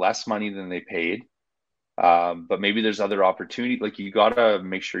worth less money than they paid, but maybe there's other opportunity. Like you gotta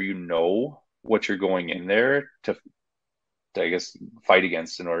make sure you know what you're going in there to I guess fight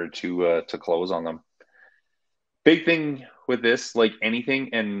against in order to close on them. Big thing with this, like anything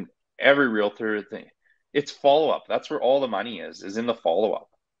and every realtor thing, it's follow-up. That's where all the money is in the follow-up.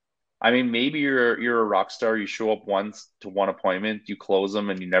 I mean, maybe you're a rock star, you show up once to one appointment, you close them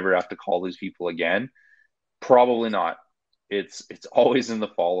and you never have to call these people again. Probably not. It's always in the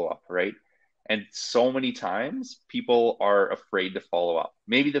follow-up, right? And so many times people are afraid to follow up.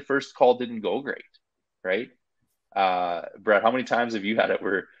 Maybe the first call didn't go great, right? Brett, how many times have you had it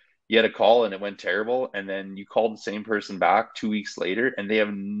where you had a call and it went terrible, and then you called the same person back 2 weeks later and they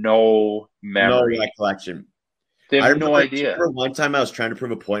have no memory, no recollection. They have no idea. One time I was trying to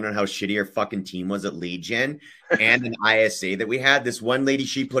prove a point on how shitty our fucking team was at lead gen and an ISA that we had. This one lady,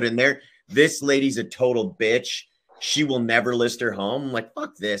 she put in there, this lady's a total bitch. She will never list her home. I'm like,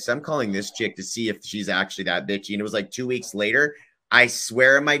 fuck this. I'm calling this chick to see if she's actually that bitchy. And it was like 2 weeks later. I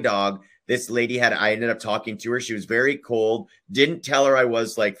swear on my dog, this lady I ended up talking to her. She was very cold. Didn't tell her I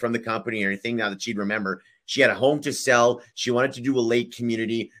was like from the company or anything now that she'd remember. She had a home to sell. She wanted to do a lake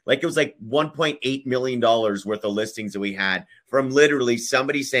community. Like it was like $1.8 million worth of listings that we had from literally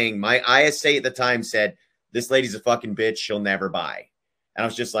somebody saying, my ISA at the time said, this lady's a fucking bitch. She'll never buy. And I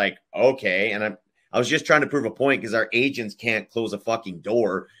was just like, okay. And I was just trying to prove a point because our agents can't close a fucking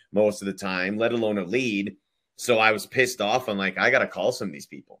door most of the time, let alone a lead. So I was pissed off. I'm like, I got to call some of these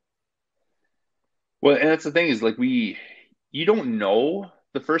people. Well, and that's the thing is like you don't know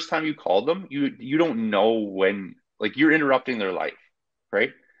the first time you called them, you don't know when, like you're interrupting their life, right?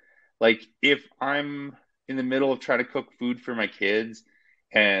 Like if I'm in the middle of trying to cook food for my kids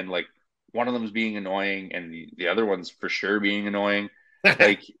and like one of them is being annoying and the other one's for sure being annoying,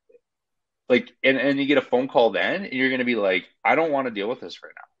 like and you get a phone call then and you're going to be like, I don't want to deal with this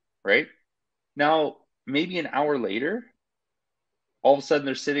right now, right? Now, maybe an hour later, all of a sudden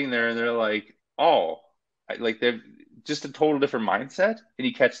they're sitting there and they're like, oh, like they've just a total different mindset, and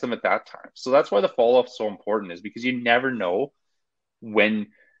you catch them at that time. So that's why the follow-up is so important, is because you never know when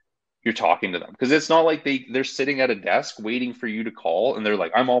you're talking to them. Because it's not like they're sitting at a desk waiting for you to call and they're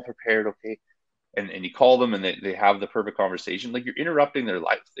like, I'm all prepared, okay. And you call them and they have the perfect conversation. Like you're interrupting their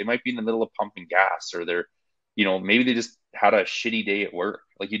life. They might be in the middle of pumping gas, or they're, maybe they just had a shitty day at work.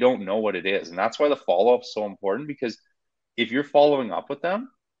 Like you don't know what it is. And that's why the follow-up is so important, because if you're following up with them,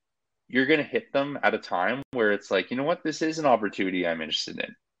 you're going to hit them at a time where it's like, you know what, this is an opportunity I'm interested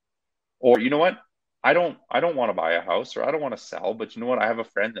in. Or, you know what, I don't want to buy a house, or I don't want to sell, but you know what, I have a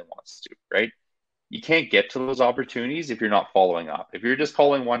friend that wants to, right? You can't get to those opportunities if you're not following up. If you're just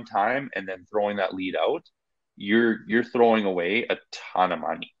calling one time and then throwing that lead out, you're throwing away a ton of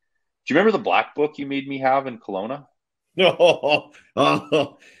money. Do you remember the black book you made me have in Kelowna? Whenever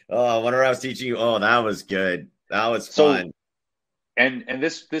I was teaching you, that was good. That was fun. And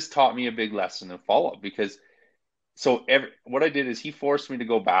this taught me a big lesson in follow-up, because what I did is he forced me to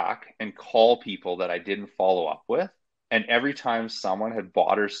go back and call people that I didn't follow up with. And every time someone had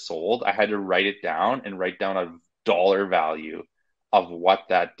bought or sold, I had to write it down and write down a dollar value of what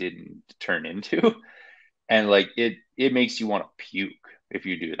that didn't turn into. And like it makes you want to puke if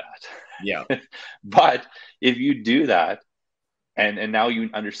you do that. Yeah. But if you do that and now you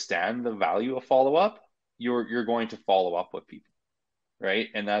understand the value of follow-up, you're going to follow up with people. right?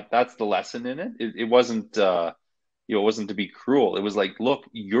 And that's the lesson in it. It wasn't it wasn't to be cruel. It was like, look,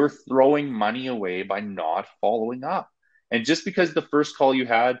 you're throwing money away by not following up. And just because the first call you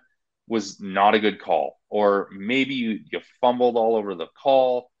had was not a good call, or maybe you fumbled all over the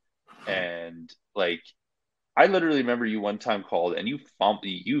call, and like I literally remember you one time called and you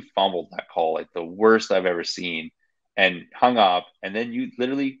fumbled that call like the worst I've ever seen, and hung up, and then you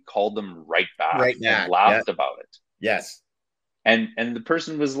literally called them right back Right and back. Yeah. laughed about it. Yes. And the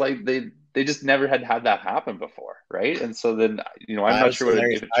person was like, they just never had that happen before, right? And so then, I'm That not was sure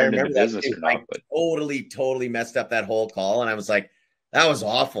hilarious. if it I turned into remember that business too. or I not, but totally messed up that whole call. And I was like, that was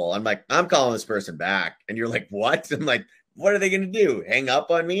awful. I'm like, I'm calling this person back. And you're like, what? I'm like, what are they going to do? Hang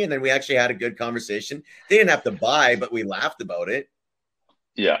up on me? And then we actually had a good conversation. They didn't have to buy, but we laughed about it.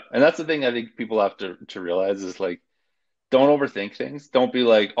 yeah. And that's the thing I think people have to realize is like, don't overthink things. Don't be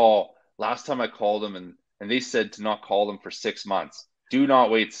like, oh, last time I called them and they said to not call them for 6 months. Do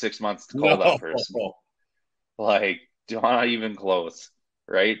not wait 6 months to call that No. person. Like, not even close,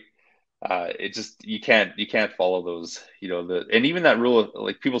 right? It just you can't follow those, and even that rule of,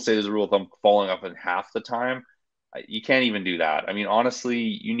 like, people say there's a rule of thumb following up in half the time. You can't even do that. I mean, honestly,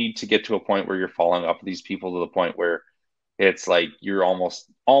 you need to get to a point where you're following up with these people to the point where it's like you're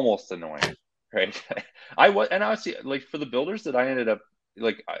almost annoying, right? And honestly, like for the builders that I ended up,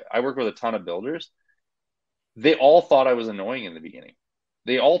 like I work with a ton of builders. They all thought I was annoying in the beginning.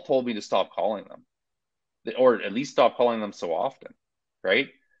 They all told me to stop calling them, or at least stop calling them so often, right?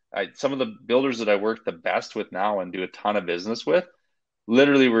 Some of the builders that I work the best with now and do a ton of business with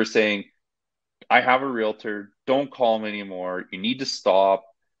literally were saying, I have a realtor, don't call me anymore. You need to stop.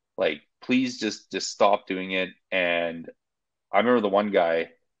 Like, please just stop doing it. And I remember the one guy,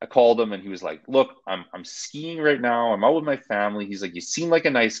 I called him and he was like, look, I'm skiing right now. I'm out with my family. He's like, you seem like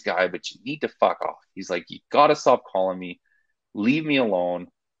a nice guy, but you need to fuck off. He's like, you gotta stop calling me. Leave me alone.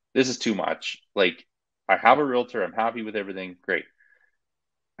 This is too much. Like, I have a realtor. I'm happy with everything. Great.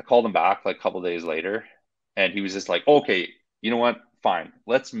 I called him back like a couple days later, and he was just like, okay, you know what? Fine.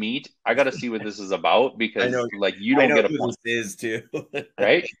 Let's meet. I got to see what this is about, I know. because like you I don't know get a who point, this is too.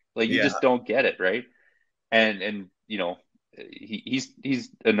 right? Like you Yeah. just don't get it, right? And he's an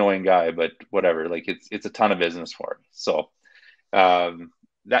annoying guy, but whatever. Like it's a ton of business for him. So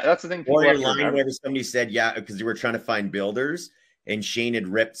that's the thing Or people your have to line remember. where somebody said, yeah, because you were trying to find builders and Shane had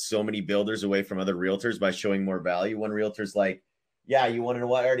ripped so many builders away from other realtors by showing more value. One realtor's like, yeah, you want to know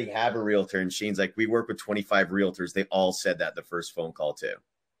what? I already have a realtor. And Shane's like, we work with 25 realtors. They all said that the first phone call too.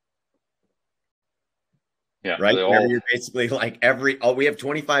 Yeah, Right. they Whenever all. you're basically like we have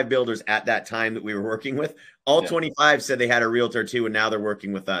 25 builders at that time that we were working with. All Yeah. 25 said they had a realtor too, and now they're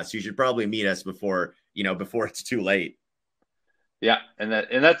working with us. You should probably meet us before it's too late. Yeah, and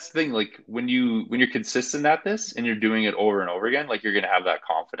that's the thing. Like when you're consistent at this and you're doing it over and over again, like you're gonna have that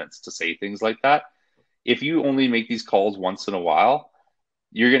confidence to say things like that. If you only make these calls once in a while,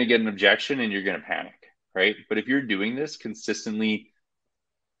 you're gonna get an objection and you're gonna panic, right? But if you're doing this consistently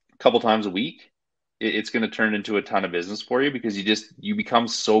a couple times a week, it's gonna turn into a ton of business for you, because you become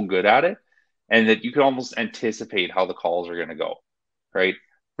so good at it, and that you can almost anticipate how the calls are gonna go, right?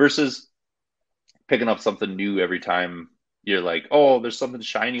 Versus picking up something new every time you're like, oh, there's something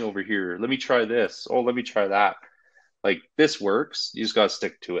shiny over here. Let me try this. Oh, let me try that. Like this works. You just got to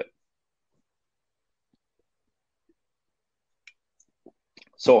stick to it.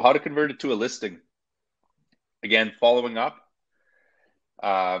 So, how to convert it to a listing? Again, following up.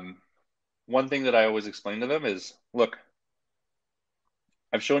 Um, One thing that I always explain to them is, look,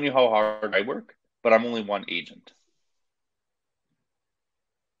 I've shown you how hard I work, but I'm only one agent.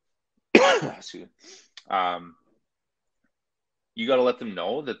 Excuse me. Um, you got to let them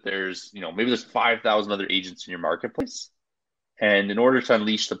know that maybe there's 5,000 other agents in your marketplace. And in order to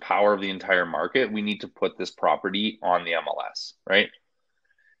unleash the power of the entire market, we need to put this property on the MLS, right?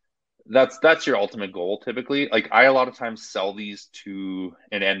 That's your ultimate goal typically. Like I a lot of times sell these to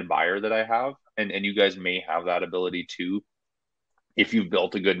an end buyer that I have, and you guys may have that ability too. If you've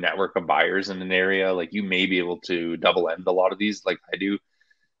built a good network of buyers in an area, like you may be able to double end a lot of these, like I do.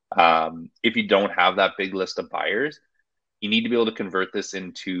 If you don't have that big list of buyers, you need to be able to convert this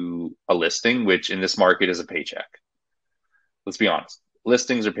into a listing, which in this market is a paycheck. Let's be honest.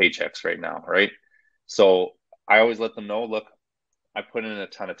 Listings are paychecks right now, right? So I always let them know, look, I put in a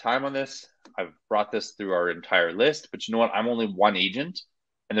ton of time on this. I've brought this through our entire list, but you know what? I'm only one agent,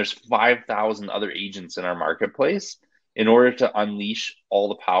 and there's 5,000 other agents in our marketplace. In order to unleash all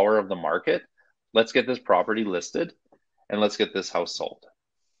the power of the market, let's get this property listed and let's get this house sold.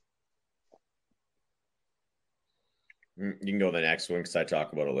 You can go to the next one because I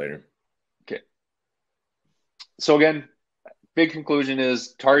talk about it later. Okay. So again, big conclusion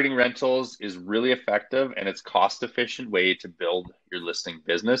is targeting rentals is really effective and it's cost efficient way to build your listing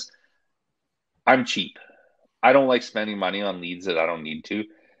business. I'm cheap. I don't like spending money on leads that I don't need to.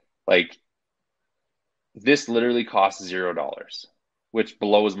 Like, this literally costs $0, which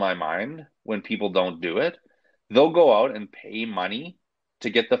blows my mind when people don't do it. They'll go out and pay money to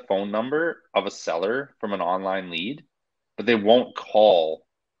get the phone number of a seller from an online lead, but they won't call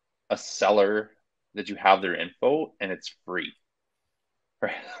a seller that you have their info and it's free.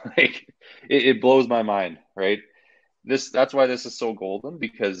 Right? Like, it blows my mind, right? That's why this is so golden,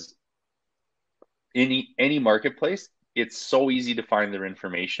 because any marketplace, it's so easy to find their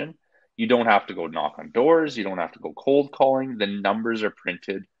information. You don't have to go knock on doors. You don't have to go cold calling. The numbers are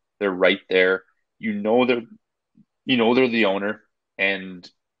printed. They're right there. They're the owner, and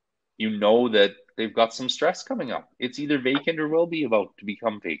you know that they've got some stress coming up. It's either vacant or will be about to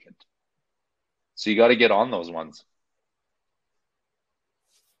become vacant. So you got to get on those ones.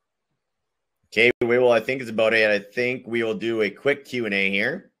 Okay, well, I think it's about it. I think we will do a quick Q&A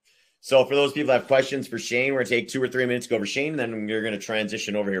here. So for those people that have questions for Shane, we're going to take 2 or 3 minutes to go over Shane, then we're going to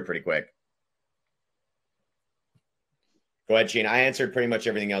transition over here pretty quick. Go ahead, Shane. I answered pretty much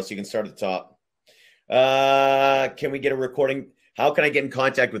everything else. You can start at the top. Can we get a recording? How can I get in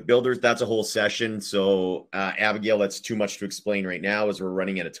contact with builders? That's a whole session. So Abigail, that's too much to explain right now as we're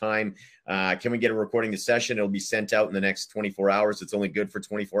running out of time. Can we get a recording of the session? It'll be sent out in the next 24 hours. It's only good for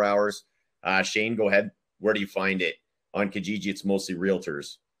 24 hours. Shane, go ahead. Where do you find it? On Kijiji, it's mostly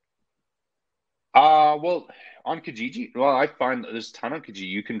realtors. Well, on Kijiji, I find there's a ton on Kijiji.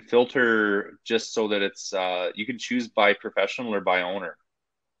 You can filter just so that it's you can choose by professional or by owner.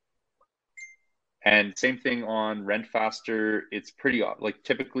 And same thing on Rent Faster. It's pretty, like,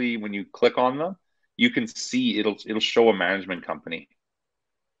 typically when you click on them, you can see it'll show a management company.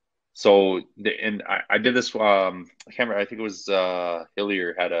 So I did this. I can't remember. I think it was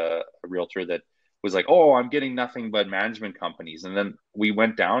Hillier had a realtor that was like, "Oh, I'm getting nothing but management companies." And then we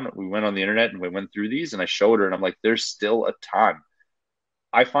went on the internet and we went through these, and I showed her, and I'm like, "There's still a ton."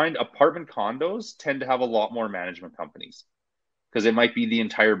 I find apartment condos tend to have a lot more management companies because it might be the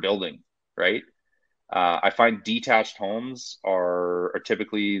entire building, right? I find detached homes are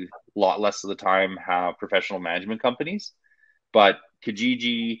typically a lot less of the time have professional management companies, but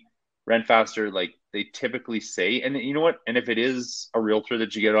Kijiji, Rent Faster, like, they typically say, and you know what? And if it is a realtor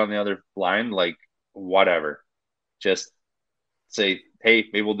that you get on the other line, like, whatever, just say, "Hey,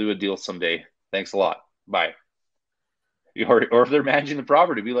 maybe we'll do a deal someday. Thanks a lot. Bye." Or if they're managing the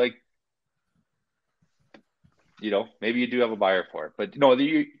property, be like, maybe you do have a buyer for it. But no,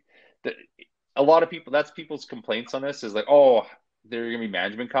 a lot of people, that's people's complaints on this is like, "Oh, they're going to be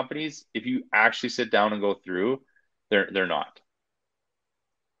management companies." If you actually sit down and go through, they're not.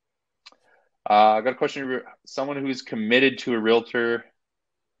 I got a question. Someone who's committed to a realtor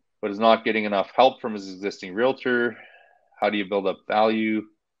but is not getting enough help from his existing realtor. How do you build up value?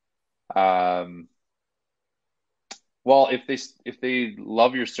 Well, if they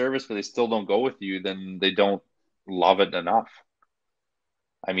love your service but they still don't go with you, then they don't love it enough.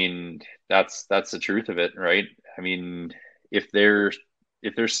 I mean, that's the truth of it, right? I mean, if they're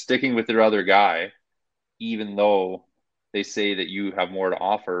sticking with their other guy, even though they say that you have more to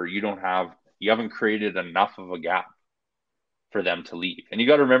offer, you haven't created enough of a gap for them to leave. And you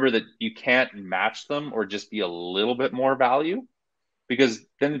got to remember that you can't match them or just be a little bit more value, because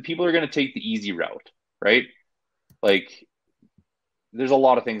then the people are going to take the easy route, right? Like, there's a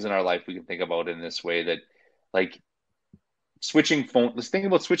lot of things in our life we can think about in this way, that, like, let's think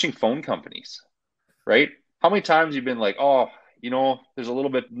about switching phone companies, right? How many times you've been like, "Oh, there's a little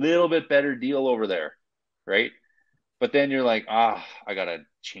bit better deal over there," right? But then you're like, "I gotta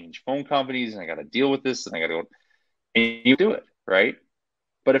change phone companies and I gotta deal with this and I gotta go," and you do it, right?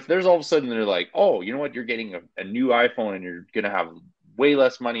 But if there's all of a sudden they're like, "Oh, you know what? You're getting a new iPhone and you're gonna have way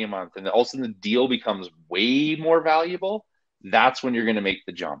less money a month," and all of a sudden the deal becomes way more valuable, that's when you're going to make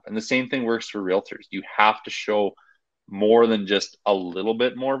the jump. And the same thing works for realtors. You have to show more than just a little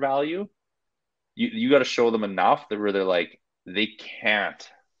bit more value. You got to show them enough that where they're like, they can't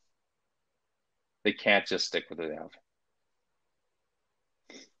just stick with what they have.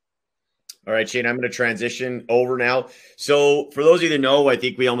 All right, Shane, I'm going to transition over now. So for those of you that know, I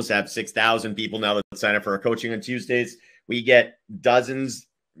think we almost have 6,000 people now that sign up for our coaching on Tuesdays. We get dozens,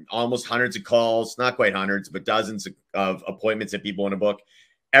 almost hundreds of calls, not quite hundreds, but dozens of appointments that people want to book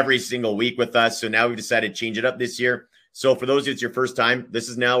every single week with us. So now we've decided to change it up this year. So for those of you, it's your first time, this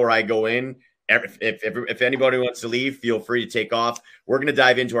is now where I go in. If anybody wants to leave, feel free to take off. We're going to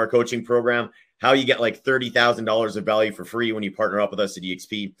dive into our coaching program, how you get like $30,000 of value for free when you partner up with us at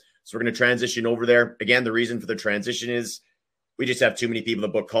EXP. So we're going to transition over there. Again, the reason for the transition is We just have too many people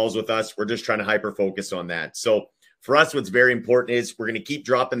that book calls with us. We're just trying to hyper focus on that. So for us, what's very important is we're going to keep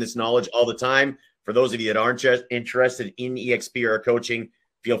dropping this knowledge all the time. For those of you that aren't interested in EXP or coaching,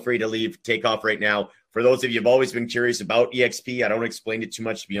 feel free to leave, take off right now. For those of you who've always been curious about EXP, I don't explain it too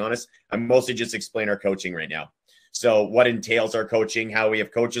much, to be honest. I'm mostly just explain our coaching right now. So what entails our coaching, how we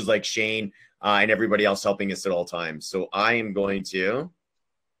have coaches like Shane and everybody else helping us at all times. So I am going to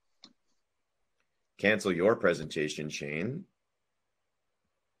cancel your presentation, Shane.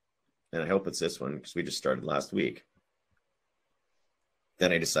 And I hope it's this one because we just started last week.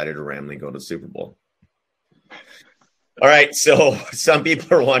 Then I decided to randomly go to the Super Bowl. All right. So some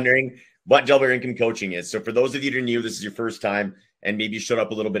people are wondering what double income coaching is. So for those of you that are new, this is your first time and maybe you showed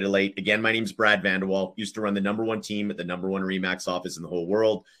up a little bit late. Again, my name is Brad Vanderwall. Used to run the #1 team at the #1 Remax office in the whole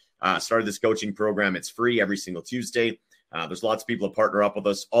world. Started this coaching program. It's free every single Tuesday. There's lots of people that partner up with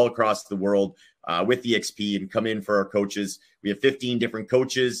us all across the world with EXP and come in for our coaches. We have 15 different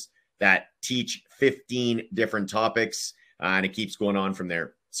coaches that teach 15 different topics, and it keeps going on from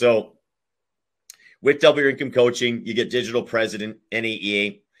there. So with Double Your Income Coaching, you get Digital President,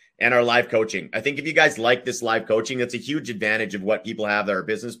 NAEA, and our live coaching. I think if you guys like this live coaching, that's a huge advantage of what people have that are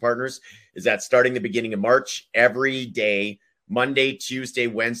business partners, is that starting the beginning of March, every day, Monday, Tuesday,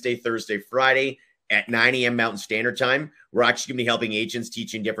 Wednesday, Thursday, Friday, at 9 a.m. Mountain Standard Time, we're actually going to be helping agents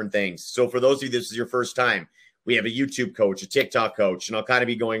teaching different things. So for those of you, this is your first time, we have a YouTube coach, a TikTok coach, and I'll kind of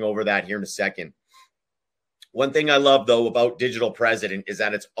be going over that here in a second. One thing I love, though, about Digital President is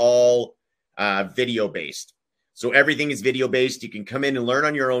that it's all video-based. So everything is video-based. You can come in and learn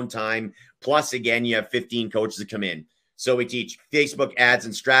on your own time. Plus, again, you have 15 coaches that come in. So we teach Facebook ads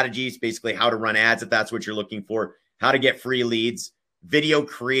and strategies, basically how to run ads if that's what you're looking for, how to get free leads, video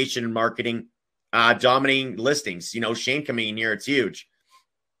creation and marketing, dominating listings. You know, Shane coming in here, it's huge.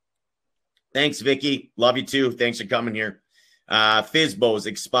 Thanks, Vicky. Love you too. Thanks for coming here. FISBOs,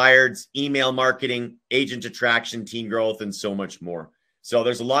 expireds, email marketing, agent attraction, team growth, and so much more. So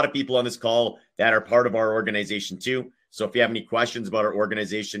there's a lot of people on this call that are part of our organization too. So if you have any questions about our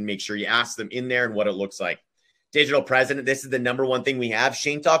organization, make sure you ask them in there and what it looks like. Digital President, this is the #1 thing we have.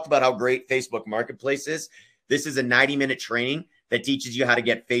 Shane talked about how great Facebook Marketplace is. This is a 90-minute training that teaches you how to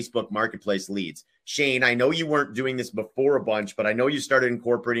get Facebook Marketplace leads. Shane, I know you weren't doing this before a bunch, but I know you started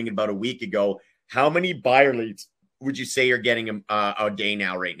incorporating it about a week ago. How many buyer leads would you say you're getting a day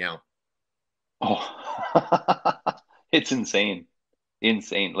now, right now? Oh, it's insane.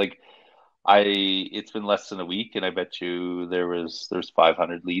 Insane. Like it's been less than a week and I bet you there's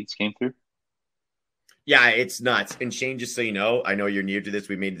 500 leads came through. Yeah, it's nuts. And Shane, just so you know, I know you're new to this.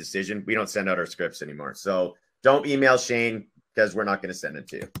 We made a decision. We don't send out our scripts anymore. So don't email Shane because we're not going to send it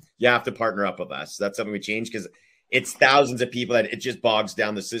to you. You have to partner up with us. That's something we changed because it's thousands of people that it just bogs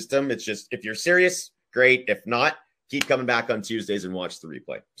down the system. It's just, if you're serious, great. If not, keep coming back on Tuesdays and watch the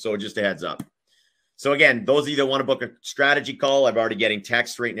replay. So just a heads up. So again, those of you that want to book a strategy call, I'm already getting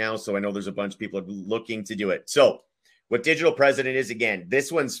text right now. So I know there's a bunch of people looking to do it. So what Digital President is, again,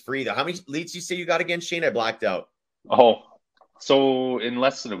 this one's free. How many leads you say you got again, Shane? I blacked out. Oh, so in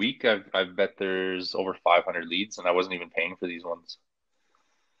less than a week, I've bet there's over 500 leads and I wasn't even paying for these ones.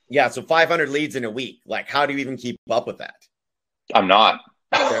 Yeah. So 500 leads in a week. Like, how do you even keep up with that? I'm not.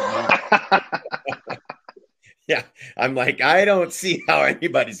 Yeah. I'm like, I don't see how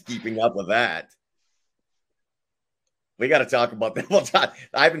anybody's keeping up with that. We got to talk about that. We'll talk.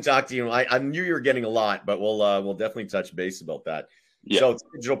 I haven't talked to you. I knew you were getting a lot, but we'll definitely touch base about that. Yeah. So it's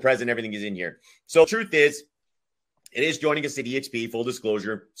Digital President, everything is in here. So truth is, it is joining us at EXP, full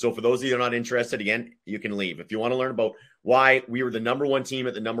disclosure. So for those of you that are not interested, again, you can leave. If you want to learn about why we were the #1 team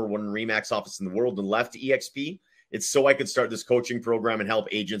at the #1 Remax office in the world and left EXP, it's so I could start this coaching program and help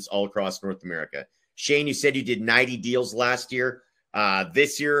agents all across North America. Shane, you said you did 90 deals last year.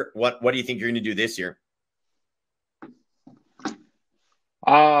 This year, what do you think you're going to do this year?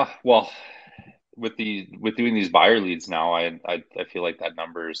 Well, with doing these buyer leads now, I feel like that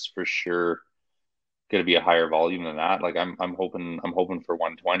number is for sure going to be a higher volume than that. Like I'm hoping for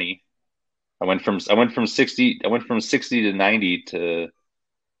 120. I went from 60 to 90 to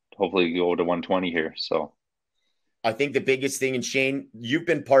hopefully go to 120 here. So I think the biggest thing, and Shane, you've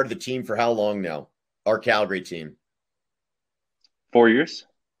been part of the team for how long now? Our Calgary team. 4 years.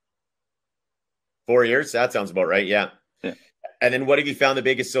 4 years? That sounds about right. Yeah. Yeah. And then what have you found the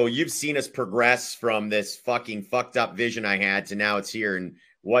biggest? So you've seen us progress from this fucking fucked up vision I had to now it's here. And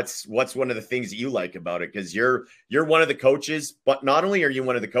what's one of the things that you like about it? Because you're one of the coaches, but not only are you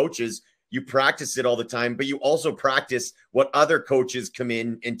one of the coaches, you practice it all the time, but you also practice what other coaches come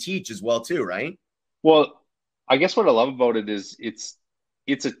in and teach as well too, right? Well, I guess what I love about it is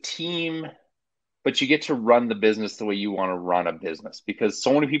it's a team but you get to run the business the way you want to run a business, because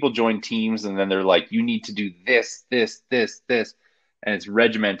so many people join teams and then they're like, you need to do this, this, this, this, and it's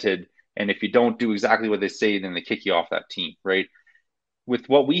regimented. And if you don't do exactly what they say, then they kick you off that team, right? With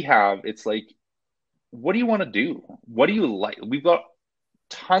what we have, it's like, what do you want to do? What do you like? We've got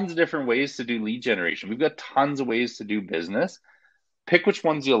tons of different ways to do lead generation. We've got tons of ways to do business. Pick which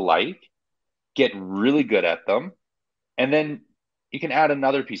ones you like, get really good at them, and then you can add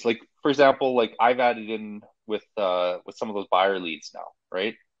another piece. Like, for example, like I've added in with some of those buyer leads now,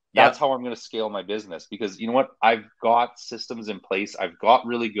 right? That's Yep. how I'm going to scale my business, because you know what? I've got systems in place. I've got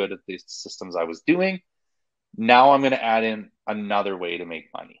really good at the systems I was doing. Now I'm going to add in another way to make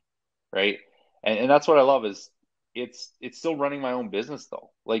money, right? And that's what I love is it's still running my own business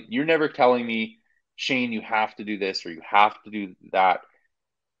though. Like, you're never telling me, Shane, you have to do this or you have to do that.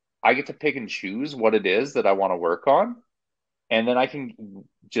 I get to pick and choose what it is that I want to work on. And then I can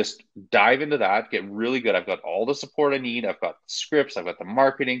just dive into that, get really good. I've got all the support I need. I've got the scripts, I've got the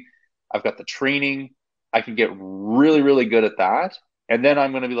marketing, I've got the training. I can get really, really good at that. And then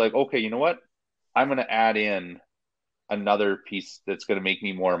I'm going to be like, okay, you know what? I'm going to add in another piece that's going to make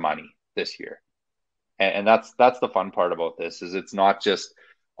me more money this year. And that's the fun part about this is it's not just,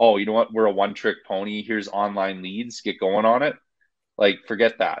 oh, you know what? We're a one trick pony. Here's online leads. Get going on it. Like,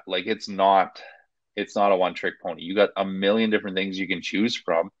 forget that. Like, it's not a one trick pony. You got a million different things you can choose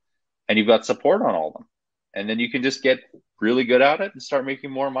from, and you've got support on all of them. And then you can just get really good at it and start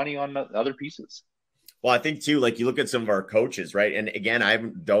making more money on the other pieces. Well, I think too, like you look at some of our coaches, right? And again, I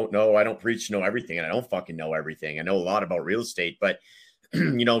don't know, I don't preach to know everything, and I don't fucking know everything. I know a lot about real estate, but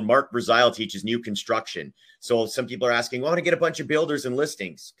Mark Brazile teaches new construction. So some people are asking, well, I want to get a bunch of builders and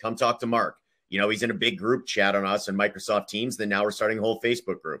listings. Come talk to Mark. He's in a big group chat on us and Microsoft Teams. Then now we're starting a whole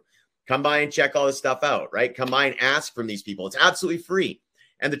Facebook group. Come by and check all this stuff out, right? Come by and ask from these people. It's absolutely free.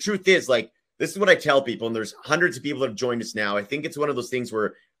 And the truth is, like, this is what I tell people, and there's hundreds of people that have joined us now. I think it's one of those things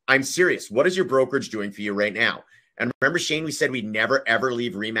where I'm serious. What is your brokerage doing for you right now? And remember, Shane, we said we'd never, ever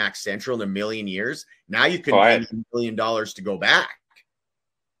leave REMAX Central in a million years. Now you can pay $1 million to go back.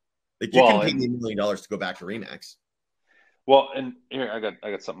 Like, you can pay me $1 million to go back to REMAX. Well, and here I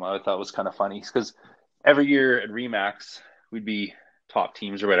got something I thought was kind of funny, because every year at REMAX we'd be top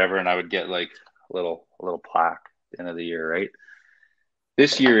teams or whatever, and I would get like a little plaque at the end of the year, right?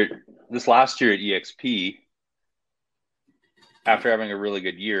 This last year at EXP, after having a really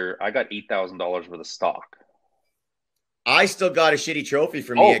good year, I got $8,000 worth of stock. I still got a shitty trophy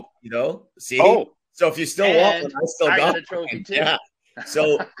from EXP, though. See? So if you still want one, I still got a trophy too. Yeah.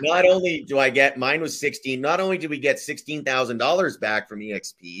 So not only do I get, mine was 16, not only do we get $16,000 back from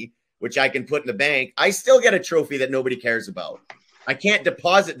EXP, which I can put in the bank, I still get a trophy that nobody cares about. I can't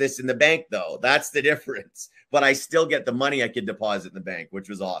deposit this in the bank, though. That's the difference. But I still get the money I could deposit in the bank, which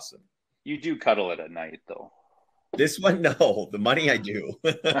was awesome. You do cuddle it at night, though. This one, no. The money I do.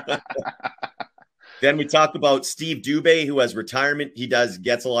 Then we talk about Steve Dubé, who has retirement. He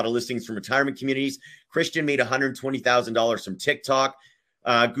gets a lot of listings from retirement communities. Christian made $120,000 from TikTok.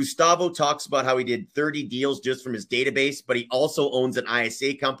 Gustavo talks about how he did 30 deals just from his database, but he also owns an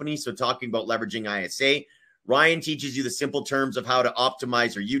ISA company. So talking about leveraging ISA. Ryan teaches you the simple terms of how to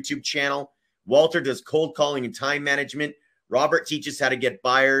optimize your YouTube channel. Walter does cold calling and time management. Robert teaches how to get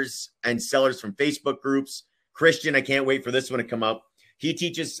buyers and sellers from Facebook groups. Christian, I can't wait for this one to come up. He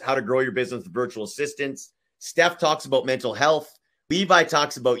teaches how to grow your business with virtual assistants. Steph talks about mental health. Levi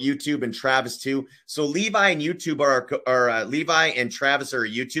talks about YouTube, and Travis too. So Levi and YouTube Levi and Travis are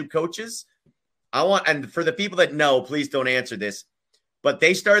YouTube coaches. And for the people that know, please don't answer this, but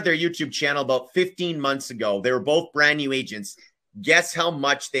they started their YouTube channel about 15 months ago. They were both brand new agents. Guess how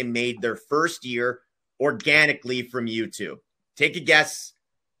much they made their first year organically from YouTube? Take a guess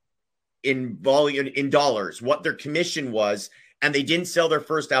in volume, in dollars, what their commission was. And they didn't sell their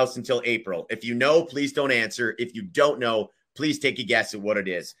first house until April. If you know, please don't answer. If you don't know, please take a guess at what it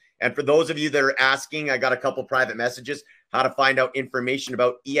is. And for those of you that are asking, I got a couple private messages, how to find out information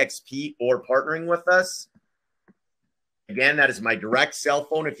about EXP or partnering with us. Again, that is my direct cell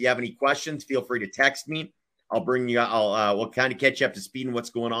phone. If you have any questions, feel free to text me. We'll kind of catch you up to speed on what's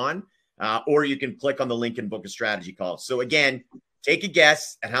going on. Or you can click on the link and book a strategy call. So again, take a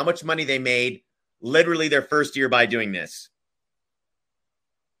guess at how much money they made literally their first year by doing this.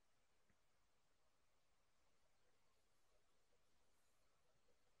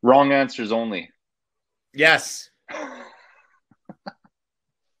 Wrong answers only. Yes.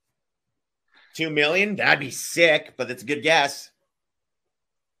 2 million? That'd be sick, but that's a good guess.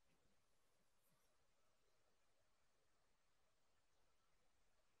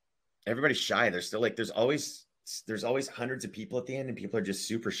 Everybody's shy. There's still like, there's always hundreds of people at the end, and people are just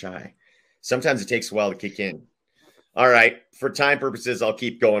super shy. Sometimes it takes a while to kick in. All right. For time purposes, I'll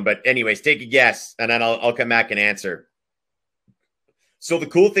keep going. But anyways, take a guess, and then I'll come back and answer. So the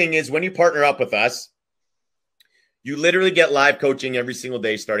cool thing is when you partner up with us, you literally get live coaching every single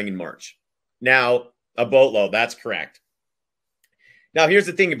day starting in March. Now, a boatload, that's correct. Now, here's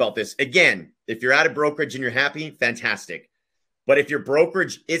the thing about this. Again, if you're at a brokerage and you're happy, fantastic. But if your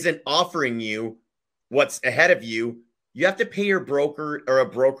brokerage isn't offering you what's ahead of you, you have to pay your broker or a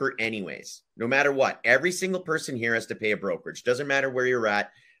broker anyways, no matter what. Every single person here has to pay a brokerage. Doesn't matter where you're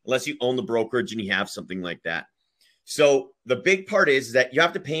at, unless you own the brokerage and you have something like that. So the big part is that you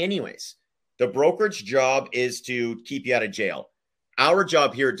have to pay anyways. The brokerage job is to keep you out of jail. Our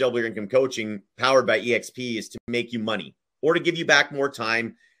job here at Double Your Income Coaching, powered by EXP, is to make you money or to give you back more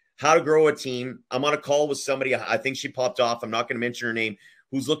time, how to grow a team. I'm on a call with somebody, I think she popped off, I'm not going to mention her name,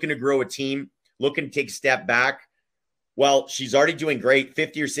 who's looking to grow a team, looking to take a step back. Well, she's already doing great,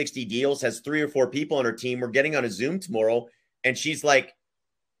 50 or 60 deals, has 3 or 4 people on her team. We're getting on a Zoom tomorrow, and she's like,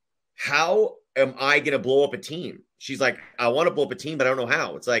 how am I going to blow up a team? She's like, I want to blow up a team, but I don't know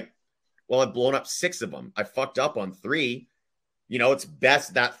how. It's like, well, I've blown up 6 of them. I fucked up on 3. You know, it's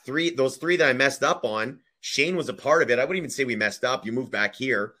best that those 3 that I messed up on, Shane was a part of it. I wouldn't even say we messed up. You moved back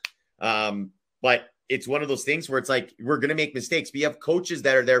here. But it's one of those things where it's like, we're going to make mistakes. But you have coaches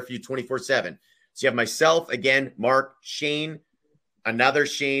that are there for you 24/7. So you have myself, again, Mark, Shane, another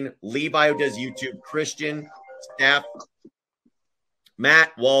Shane, Levi who does YouTube, Christian, Steph,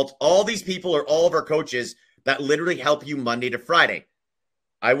 Matt, Walt. All these people are all of our coaches that literally help you Monday to Friday.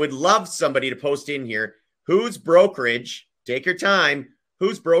 I would love somebody to post in here whose brokerage, take your time,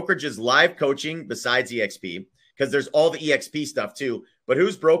 whose brokerage is live coaching besides EXP, because there's all the EXP stuff too, but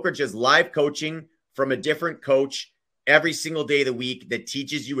whose brokerage is live coaching from a different coach every single day of the week that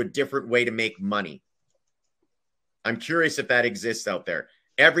teaches you a different way to make money. I'm curious if that exists out there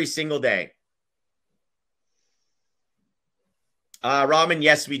every single day. Raman,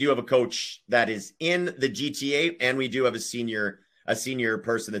 yes, we do have a coach that is in the GTA, and we do have a senior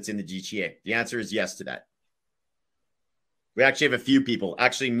person that's in the GTA. The answer is yes to that. We actually have a few people,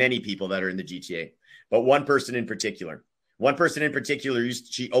 actually many people that are in the GTA, but one person in particular. One person in particular,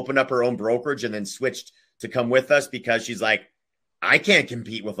 she opened up her own brokerage and then switched to come with us because she's like, I can't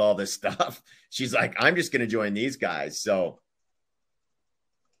compete with all this stuff. She's like, I'm just going to join these guys. So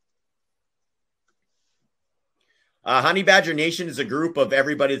Honey Badger Nation is a group of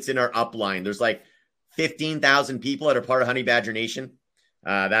everybody that's in our upline. There's like 15,000 people that are part of Honey Badger Nation.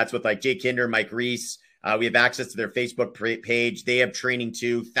 That's with like Jake Kinder, Mike Reese. We have access to their Facebook page. They have training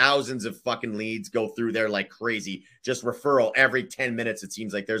too. Thousands of fucking leads go through there like crazy. Just referral every 10 minutes. It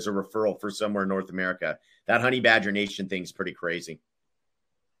seems like there's a referral for somewhere in North America. That Honey Badger Nation thing's pretty crazy.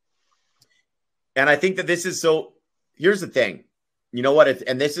 And I think that this is so. Here's the thing. You know what?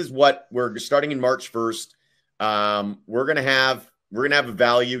 And this is what we're starting in March 1st. We're gonna have a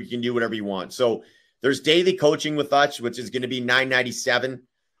value. You can do whatever you want. So there's daily coaching with us, which is going to be $9.97.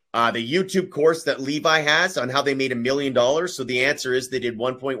 The YouTube course that Levi has on how they made $1 million. So the answer is they did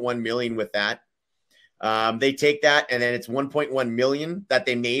 1.1 million with that. They take that and then it's 1.1 million that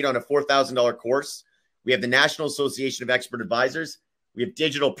they made on a $4,000 course. We have the National Association of Expert Advisors. We have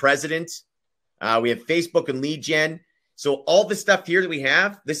Digital President. We have Facebook and Lead Gen. So all the stuff here that we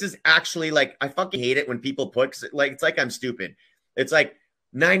have, this is actually like, I fucking hate it when people put, like, it's like I'm stupid. It's like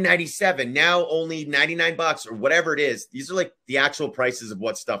 $9.97 now, only $99 or whatever it is. These are like the actual prices of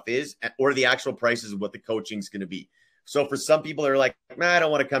what stuff is, or the actual prices of what the coaching is going to be. So for some people that are like, I don't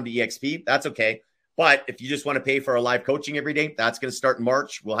want to come to EXP, that's okay. But if you just want to pay for our live coaching every day, that's going to start in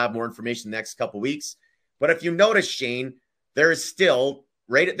March. We'll have more information the next couple of weeks. But if you notice, Shane, there is still,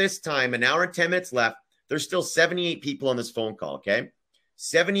 right at this time, an hour and 10 minutes left, there's still 78 people on this phone call, okay?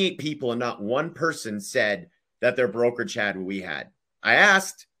 78 people, and not one person said that their brokerage had what we had. I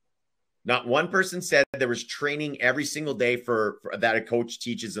asked, not one person said there was training every single day for that a coach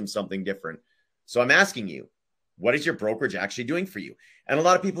teaches them something different. So I'm asking you, what is your brokerage actually doing for you? And a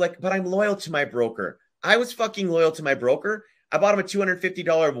lot of people are like, but I'm loyal to my broker. I was fucking loyal to my broker. I bought him a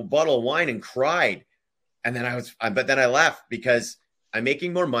 $250 bottle of wine and cried. And then but then I left because I'm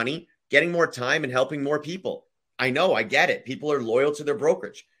making more money, getting more time, and helping more people. I know, I get it. People are loyal to their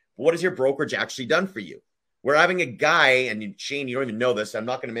brokerage. But what has your brokerage actually done for you? We're having a guy, and Shane, you don't even know this. I'm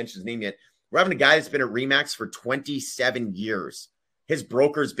not going to mention his name yet. We're having a guy that's been at Remax for 27 years. His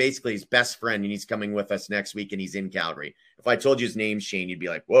broker is basically his best friend, and he's coming with us next week, and he's in Calgary. If I told you his name, Shane, you'd be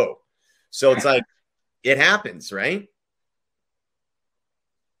like, whoa. So it's like, it happens, right?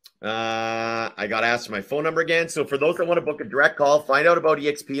 I got asked for my phone number again. So for those that want to book a direct call, find out about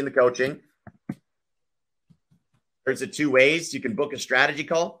EXP and the coaching. There's 2 ways. You can book a strategy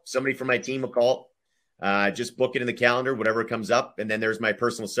call. Somebody from my team will call. Just book it in the calendar, whatever comes up. And then there's my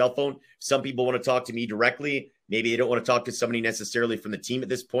personal cell phone. Some people want to talk to me directly. Maybe they don't want to talk to somebody necessarily from the team at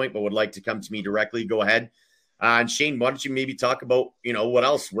this point, but would like to come to me directly. Go ahead. And Shane, why don't you maybe talk about, what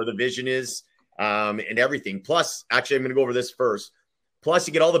else, where the vision is, and everything. Plus, actually, I'm going to go over this first. Plus,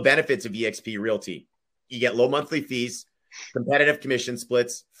 you get all the benefits of eXp Realty. You get low monthly fees, competitive commission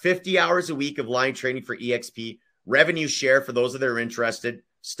splits, 50 hours a week of line training for eXp, revenue share for those that are interested,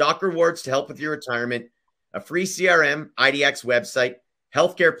 stock rewards to help with your retirement, a free CRM, IDX website,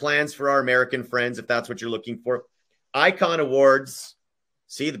 healthcare plans for our American friends, if that's what you're looking for. Icon Awards.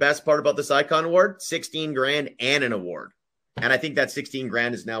 See, the best part about this Icon Award, 16 grand and an award. And I think that 16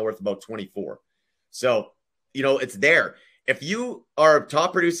 grand is now worth about 24. So, it's there. If you are a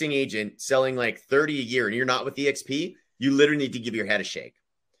top producing agent selling like 30 a year and you're not with eXp, you literally need to give your head a shake.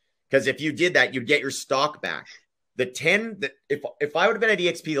 Because if you did that, you'd get your stock back. If I would have been at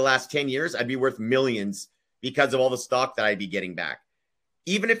eXp the last 10 years, I'd be worth millions because of all the stock that I'd be getting back.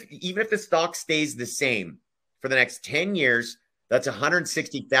 Even if the stock stays the same for the next 10 years, that's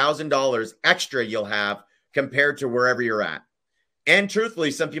 $160,000 extra you'll have compared to wherever you're at. And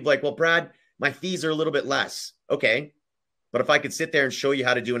truthfully, some people are like, well, Brad, my fees are a little bit less. Okay. But if I could sit there and show you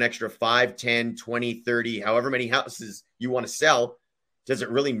how to do an extra 5, 10, 20, 30, however many houses you want to sell, does it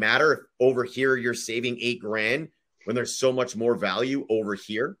really matter if over here you're saving 8 grand when there's so much more value over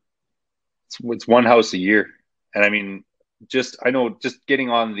here? It's one house a year. And I mean, just getting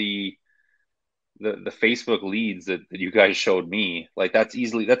on the Facebook leads that you guys showed me, like that's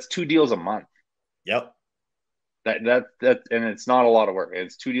 2 deals a month. Yep. That and it's not a lot of work.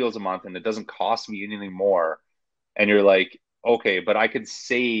 It's 2 deals a month and it doesn't cost me anything more. And you're like, okay, but I could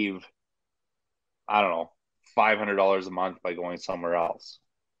save, I don't know, $500 a month by going somewhere else.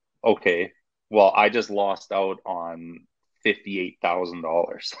 Okay. Well, I just lost out on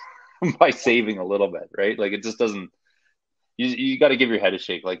 $58,000 by saving a little bit, right? Like it just doesn't, you got to give your head a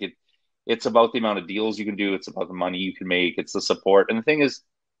shake. Like it's about the amount of deals you can do. It's about the money you can make. It's the support. And the thing is,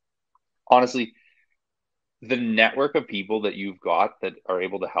 honestly, the network of people that you've got that are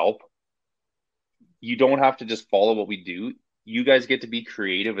able to help, you don't have to just follow what we do. You guys get to be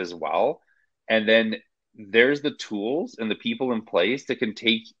creative as well. And then there's the tools and the people in place that can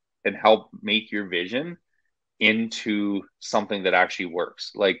take and help make your vision into something that actually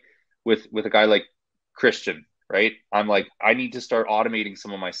works. Like with a guy like Christian, right? I'm like, I need to start automating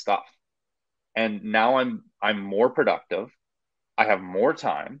some of my stuff. And now I'm more productive. I have more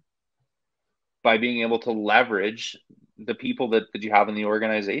time by being able to leverage the people that you have in the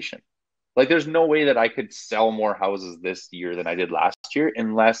organization. Like there's no way that I could sell more houses this year than I did last year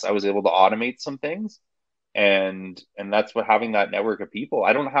unless I was able to automate some things. And that's what having that network of people.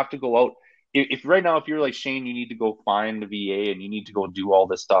 I don't have to go out. If right now, if you're like Shane, you need to go find a VA and you need to go do all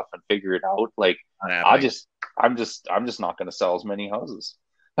this stuff and figure it out. Like I'm just not going to sell as many houses.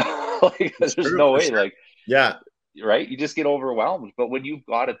 Like there's no way. Like, yeah. Right. You just get overwhelmed. But when you've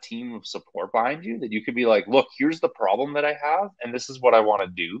got a team of support behind you that you could be like, look, here's the problem that I have. And this is what I want to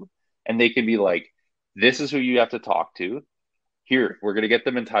do. And they can be like, this is who you have to talk to. Here, we're going to get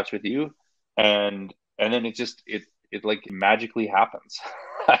them in touch with you. And then it like magically happens.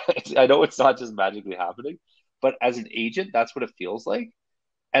 I know it's not just magically happening, but as an agent, that's what it feels like.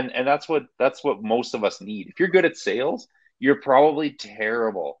 And that's what most of us need. If you're good at sales, you're probably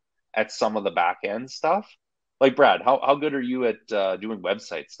terrible at some of the back end stuff. Like Brad, how good are you at doing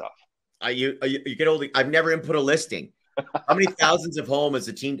website stuff? You get old. I've never input a listing. How many thousands of homes as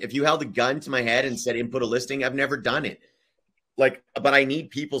a team? If you held a gun to my head and said input a listing, I've never done it. Like, but I need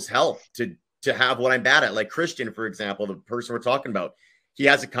people's help to have what I'm bad at. Like Christian, for example, the person we're talking about, he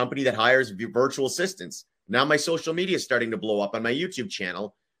has a company that hires virtual assistants. Now my social media is starting to blow up on my YouTube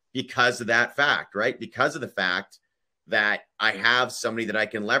channel because of that fact, right? Because of the fact that I have somebody that I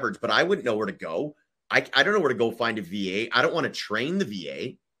can leverage, but I wouldn't know where to go. I don't know where to go find a VA. I don't want to train the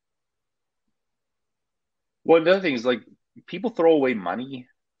VA. Well, the other thing is like people throw away money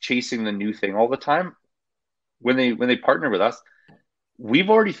chasing the new thing all the time. When they partner with us, we've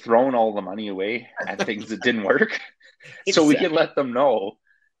already thrown all the money away at things that didn't work. Exactly. So we can let them know,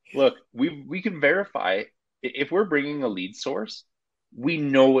 look, we can verify if we're bringing a lead source, we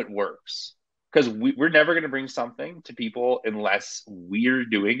know it works because we're never going to bring something to people unless we're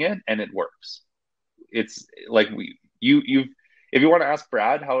doing it and it works. It's like if you want to ask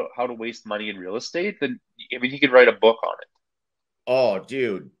Brad how to waste money in real estate, then I mean he could write a book on it. Oh,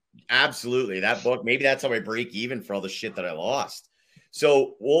 dude, absolutely. That book, maybe that's how I break even for all the shit that I lost.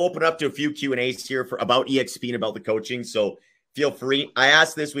 So we'll open up to a few Q&As here about eXp and about the coaching. So feel free. I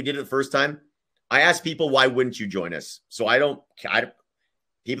asked this, we did it the first time. I ask people, why wouldn't you join us? So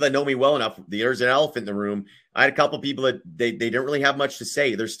people that know me well enough, there's an elephant in the room. I had a couple people that they didn't really have much to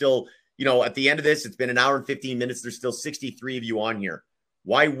say. There's still, at the end of this, it's been an hour and 15 minutes. There's still 63 of you on here.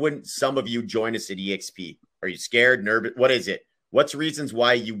 Why wouldn't some of you join us at EXP? Are you scared, nervous? What is it? What's reasons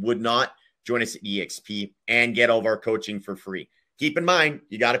why you would not join us at EXP and get all of our coaching for free? Keep in mind,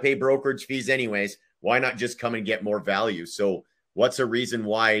 you got to pay brokerage fees anyways. Why not just come and get more value? So what's a reason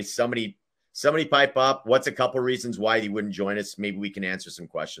why somebody pipe up? What's a couple reasons why you wouldn't join us? Maybe we can answer some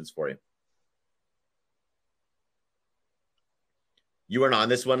questions for you. You weren't on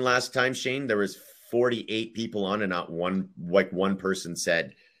this one last time, Shane. There was 48 people on and not one person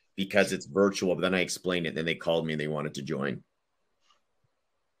said because it's virtual. But then I explained it. And then they called me and they wanted to join.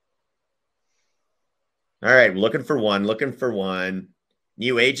 All right. Looking for one.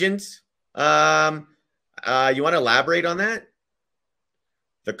 New agents. You want to elaborate on that?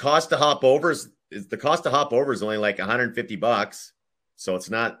 The cost to hop over is only like $150. So it's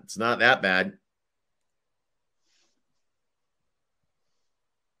not that bad.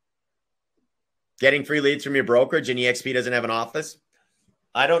 Getting free leads from your brokerage and EXP doesn't have an office.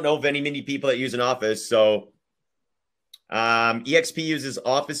 I don't know of many people that use an office. So EXP uses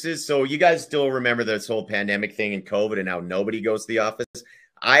offices. So you guys still remember this whole pandemic thing and COVID and how nobody goes to the office.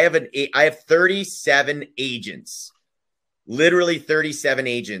 I have 37 agents, literally 37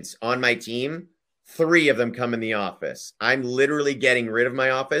 agents on my team. 3 of them come in the office. I'm literally getting rid of my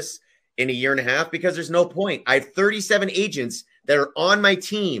office in a year and a half because there's no point. I have 37 agents that are on my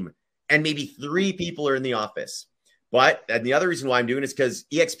team and maybe 3 people are in the office. And the other reason why I'm doing it is because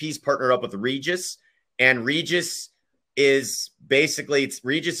EXP's partnered up with Regis, and Regis is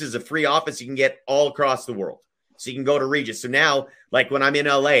Regis is a free office you can get all across the world. So you can go to Regis. So now, like when I'm in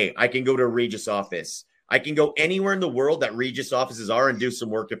LA, I can go to a Regis office. I can go anywhere in the world that Regis offices are and do some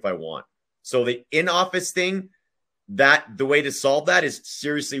work if I want. So the in-office thing, the way to solve that is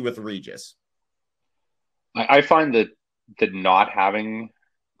seriously with Regis. I find that not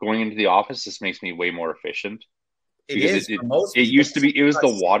going into the office just makes me way more efficient. It is. It used to be. It was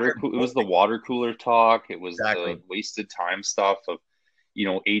the water cooler talk. It was exactly. the wasted time stuff of,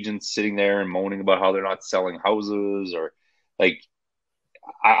 agents sitting there and moaning about how they're not selling houses, or like.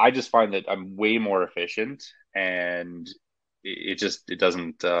 I just find that I'm way more efficient, and it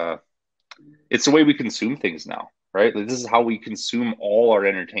doesn't. It's the way we consume things now, right? Like, this is how we consume all our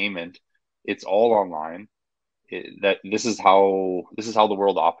entertainment. It's all online. This is how the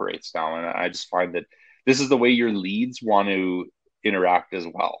world operates now, and I just find that this is the way your leads want to interact as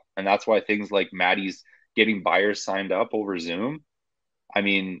well. And that's why things like Maddie's getting buyers signed up over Zoom. I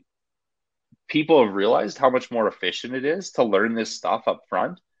mean, people have realized how much more efficient it is to learn this stuff up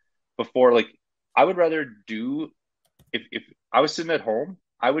front before. Like, I would rather if I was sitting at home,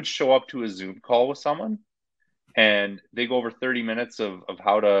 I would show up to a Zoom call with someone and they go over 30 minutes of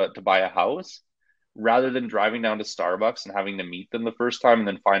how to buy a house, rather than driving down to Starbucks and having to meet them the first time and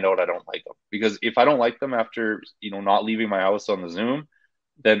then find out I don't like them. Because if I don't like them after, not leaving my house on the Zoom,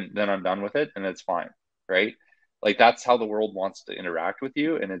 then I'm done with it and it's fine, right? Like, that's how the world wants to interact with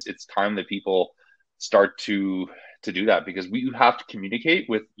you. And it's time that people start to do that, because you have to communicate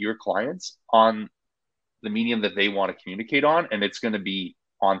with your clients on the medium that they want to communicate on. And it's going to be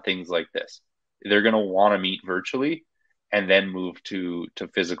on things like this. They're going to want to meet virtually and then move to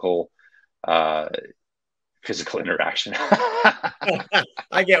physical interaction.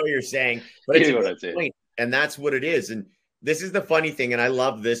 I get what you're saying, but it's a good point, and that's what it is. And this is the funny thing, and I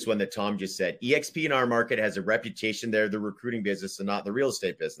love this one that Tom just said. EXP in our market has a reputation. They're the recruiting business and not the real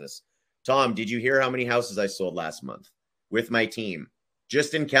estate business. Tom, did you hear how many houses I sold last month with my team?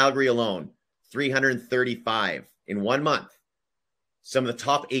 Just in Calgary alone, 335 in 1 month. Some of the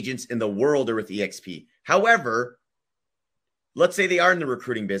top agents in the world are with EXP. However, let's say they are in the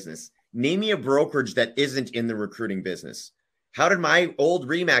recruiting business. Name me a brokerage that isn't in the recruiting business. How did my old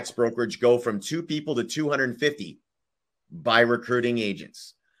Remax brokerage go from 2 people to 250? By recruiting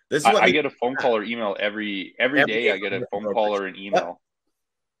agents. This is what I get a phone call or email every day. I get a phone call or an email.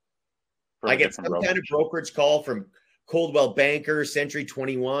 I get some kind of brokerage call from Coldwell Banker, Century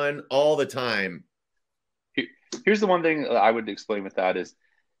 21 all the time. Here's the one thing I would explain with that is,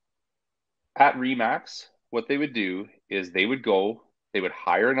 at Remax, what they would do is they would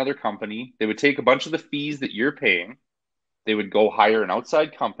hire another company. They would take a bunch of the fees that you're paying. They would go hire an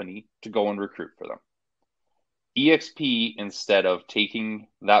outside company to go and recruit for them. EXP, instead of taking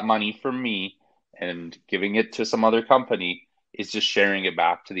that money from me and giving it to some other company, is just sharing it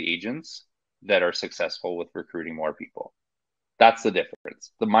back to the agents that are successful with recruiting more people. That's the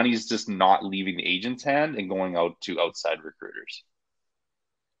difference. The money's just not leaving the agent's hand and going out to outside recruiters.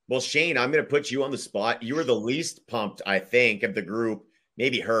 Well, Shane, I'm going to put you on the spot. You were the least pumped, I think, of the group,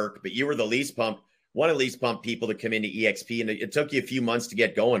 maybe Herc, but you were the least pumped, one of the least pumped people to come into EXP, and it took you a few months to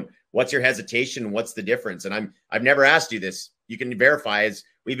get going. What's your hesitation? What's the difference? And I've never asked you this. You can verify, as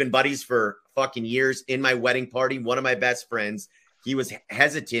we've been buddies for fucking years. In my wedding party, one of my best friends, he was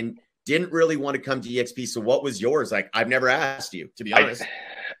hesitant, didn't really want to come to EXP. So what was yours? Like, I've never asked you, to be honest.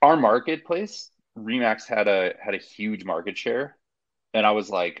 Our marketplace, Remax had a huge market share. And I was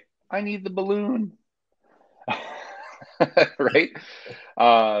like, I need the balloon. Right?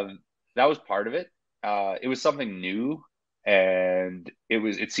 That was part of it. It was something new, and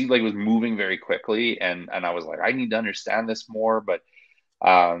it seemed like it was moving very quickly. And I was like, I need to understand this more. But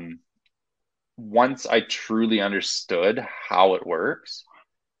once I truly understood how it works,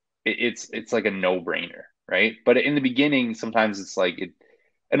 it's like a no-brainer, right? But in the beginning, sometimes it's like it,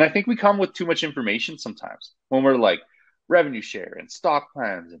 and I think we come with too much information sometimes when we're like, revenue share and stock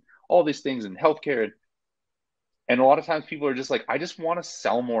plans and all these things and healthcare. And a lot of times people are just like, I just want to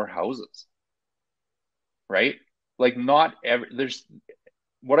sell more houses, right? Like there's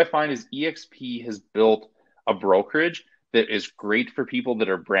what I find is EXP has built a brokerage that is great for people that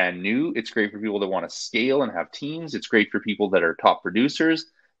are brand new. It's great for people that want to scale and have teams. It's great for people that are top producers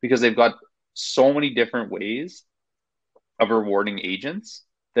because they've got so many different ways of rewarding agents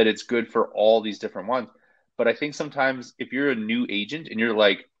that it's good for all these different ones. But I think sometimes if you're a new agent and you're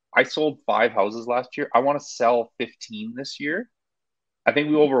like, I sold 5 houses last year, I want to sell 15 this year. I think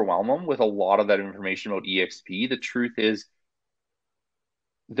we overwhelm them with a lot of that information about EXP. The truth is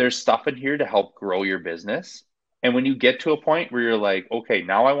there's stuff in here to help grow your business. And when you get to a point where you're like, okay,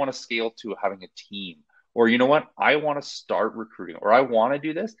 now I want to scale to having a team, or you know what, I want to start recruiting, or I want to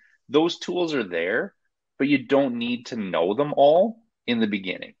do this, those tools are there, but you don't need to know them all in the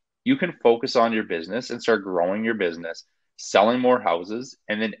beginning. You can focus on your business and start growing your business, selling more houses.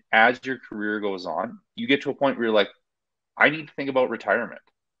 And then as your career goes on, you get to a point where you're like, I need to think about retirement.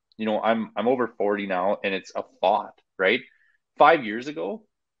 You know, I'm over 40 now, and it's a thought, right? 5 years ago,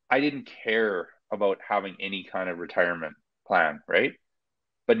 I didn't care about having any kind of retirement plan, right?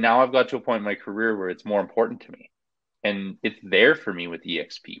 But now I've got to a point in my career where it's more important to me. And it's there for me with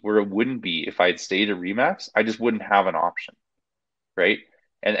EXP, where it wouldn't be if I had stayed at Remax. I just wouldn't have an option, right?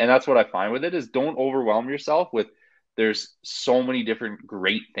 And that's what I find with it is don't overwhelm yourself with there's so many different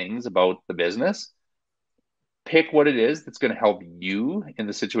great things about the business. Pick what it is that's going to help you in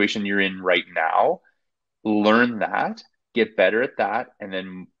the situation you're in right now. Learn that, get better at that, and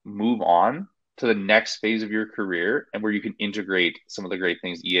then move on to the next phase of your career and where you can integrate some of the great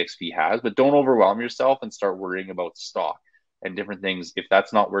things EXP has. But don't overwhelm yourself and start worrying about stock and different things. If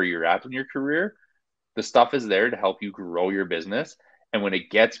that's not where you're at in your career, the stuff is there to help you grow your business. And when it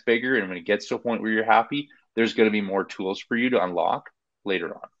gets bigger and when it gets to a point where you're happy, there's going to be more tools for you to unlock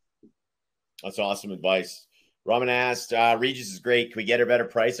later on. That's awesome advice. Raman asked, Regis is great. Can we get a better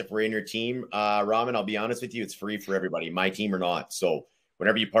price if we're in your team? Raman, I'll be honest with you, it's free for everybody, my team or not. So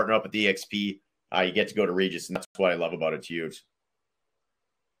whenever you partner up with the EXP, you get to go to Regis, and that's what I love about it. It's huge.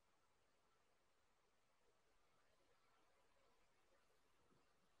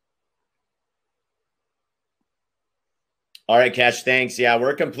 All right, Cash, thanks. Yeah,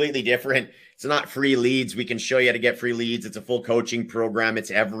 we're completely different. It's not free leads. We can show you how to get free leads. It's a full coaching program.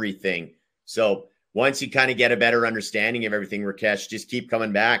 It's everything. So once you kind of get a better understanding of everything, Rakesh, just keep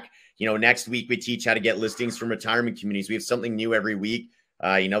coming back. You know, next week we teach how to get listings from retirement communities. We have something new every week.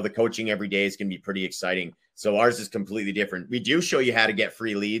 You know, the coaching every day is going to be pretty exciting. So ours is completely different. We do show you how to get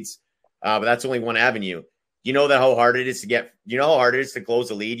free leads, but that's only one avenue. You know that how hard it is to get, you know how hard it is to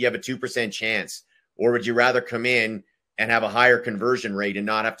close a lead? You have a 2% chance. Or would you rather come in and have a higher conversion rate and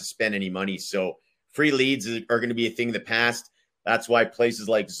not have to spend any money? So free leads are going to be a thing of the past. That's why places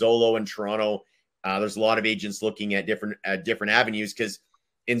like Zolo in Toronto, there's a lot of agents looking at different avenues, because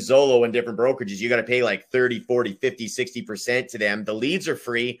in Zolo and different brokerages, you got to pay like 30, 40, 50, 60% to them. The leads are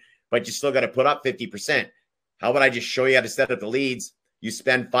free, but you still got to put up 50%. How about I just show you how to set up the leads? You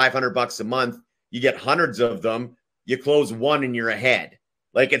spend $500 a month, you get hundreds of them, you close one and you're ahead.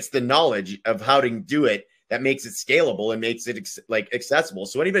 Like, it's the knowledge of how to do it that makes it scalable and makes it accessible.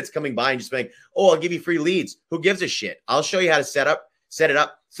 So anybody that's coming by and just saying, oh, I'll give you free leads, who gives a shit? I'll show you how to set it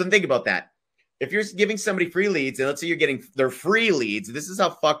up. So think about that. If you're giving somebody free leads, and let's say you're getting their free leads, this is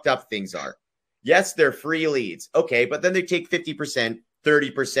how fucked up things are. Yes, they're free leads. Okay, but then they take 50%,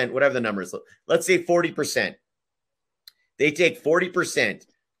 30%, whatever the number is. Let's say 40%. They take 40%, and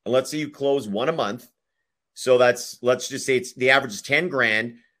let's say you close one a month. So let's just say the average is 10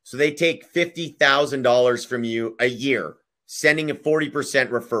 grand. So they take $50,000 from you a year, sending a 40%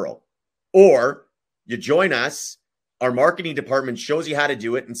 referral. Or you join us Our marketing department shows you how to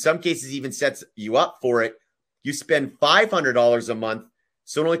do it. In some cases, even sets you up for it. You spend $500 a month,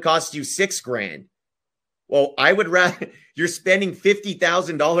 so it only costs you $6,000. Well, I would rather you're spending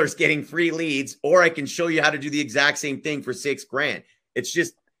 $50,000 getting free leads, or I can show you how to do the exact same thing for $6,000. It's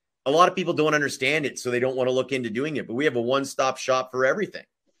just a lot of people don't understand it, so they don't want to look into doing it. But we have a one-stop shop for everything.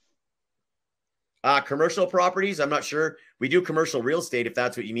 Commercial properties, I'm not sure. We do commercial real estate, if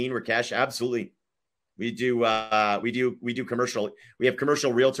that's what you mean, Rakesh. Absolutely. We do commercial. We have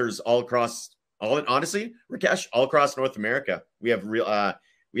commercial realtors all across, honestly, Rakesh, all across North America. We have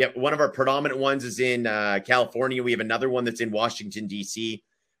one of our predominant ones is in California. We have another one that's in Washington, D.C.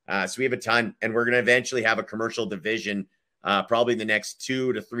 So we have a ton, and we're going to eventually have a commercial division probably in the next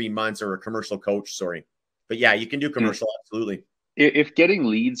 2 to 3 months, or a commercial coach, sorry. But yeah, you can do commercial, absolutely. If getting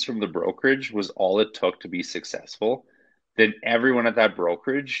leads from the brokerage was all it took to be successful, then everyone at that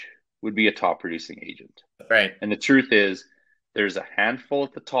brokerage would be a top producing agent. Right. And the truth is, there's a handful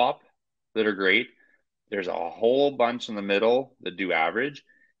at the top that are great. There's a whole bunch in the middle that do average,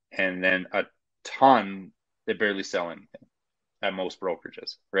 and then a ton that barely sell anything at most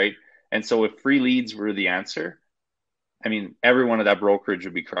brokerages, right? And so if free leads were the answer, I mean, everyone at that brokerage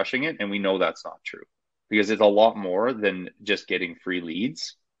would be crushing it, and we know that's not true, because it's a lot more than just getting free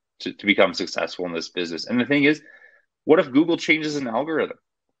leads to become successful in this business. And the thing is, what if Google changes an algorithm?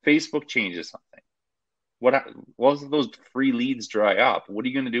 Facebook changes something? Once those free leads dry up, what are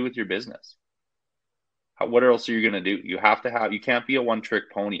you going to do with your business? What else are you going to do? You can't be a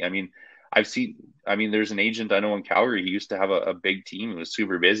one-trick pony. I mean, there's an agent I know in Calgary. He used to have a big team. He was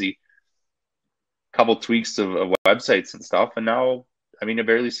super busy. Couple tweaks of websites and stuff. And now, I mean, I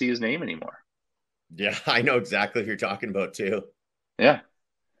barely see his name anymore. Yeah, I know exactly what you're talking about too. Yeah.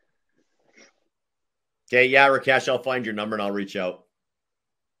 Okay, yeah, Rakesh, I'll find your number and I'll reach out.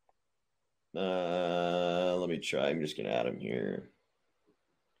 Let me try. I'm just going to add him here.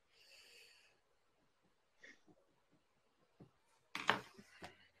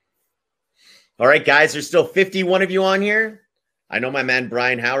 All right, guys, there's still 51 of you on here. I know my man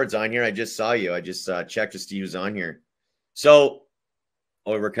Brian Howard's on here. I just saw you. I just checked to see who's on here. So,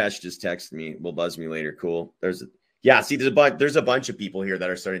 Rakesh just texted me. Will buzz me later. Cool. There's a bunch of people here that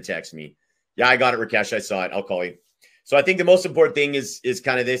are starting to text me. Yeah, I got it, Rakesh. I saw it. I'll call you. So I think the most important thing is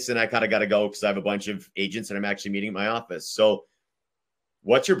kind of this, and I kind of got to go because I have a bunch of agents and I'm actually meeting at my office. So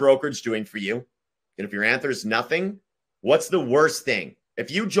what's your brokerage doing for you? And if your answer is nothing, what's the worst thing? If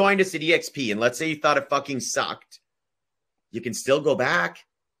you joined us at EXP and let's say you thought it fucking sucked, you can still go back,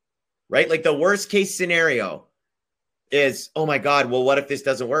 right? Like the worst case scenario is, oh my God, well, what if this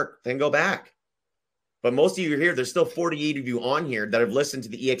doesn't work? Then go back. But most of you are here. There's still 48 of you on here that have listened to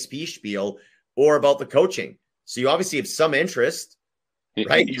the EXP spiel or about the coaching. So you obviously have some interest,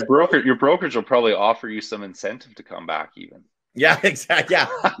 right? Your brokerage will probably offer you some incentive to come back even. Yeah, exactly. Yeah.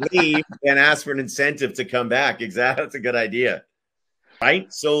 Leave and ask for an incentive to come back. Exactly. That's a good idea.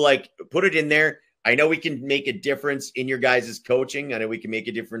 Right? So like put it in there. I know we can make a difference in your guys' coaching. I know we can make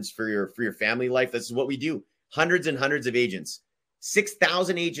a difference for your family life. This is what we do. Hundreds and hundreds of agents.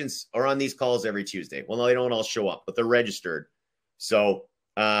 6,000 agents are on these calls every Tuesday. Well, no, they don't all show up, but they're registered. So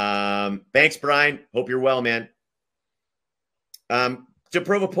thanks, Brian. Hope you're well, man. To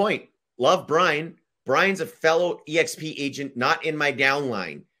prove a point, love Brian. Brian's a fellow EXP agent, not in my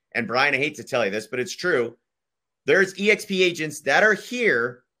downline. And Brian, I hate to tell you this, but it's true. There's EXP agents that are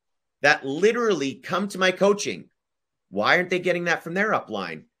here that literally come to my coaching. Why aren't they getting that from their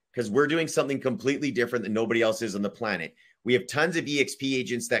upline? Because we're doing something completely different than nobody else is on the planet. We have tons of EXP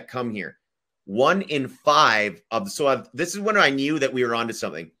agents that come here. 1 in 5 of this is when I knew that we were onto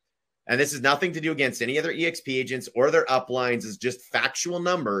something. And this is nothing to do against any other EXP agents or their uplines. Is just factual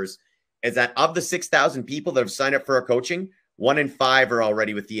numbers. Is that of the 6,000 people that have signed up for our coaching, 1 in 5 are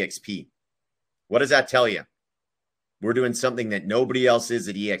already with EXP. What does that tell you? We're doing something that nobody else is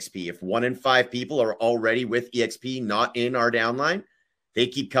at EXP. If 1 in 5 people are already with EXP, not in our downline, they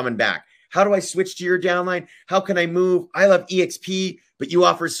keep coming back. How do I switch to your downline? How can I move? I love EXP, but you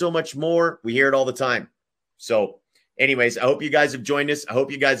offer so much more. We hear it all the time. So anyways, I hope you guys have joined us. I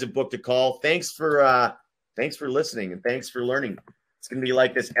hope you guys have booked a call. Thanks for listening and thanks for learning. It's going to be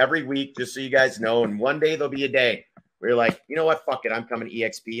like this every week, just so you guys know. And one day there'll be a day where you're like, you know what? Fuck it. I'm coming to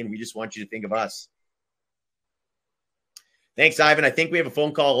EXP and we just want you to think of us. Thanks, Ivan. I think we have a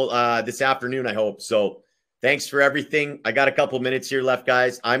phone call this afternoon, I hope. So thanks for everything. I got a couple minutes here left,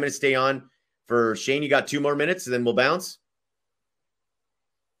 guys. I'm going to stay on for Shane. You got 2 more minutes and then we'll bounce.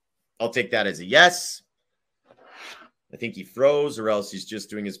 I'll take that as a yes. I think he froze or else he's just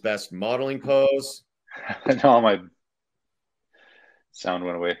doing his best modeling pose. No, my sound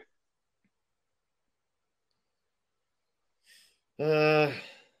went away. I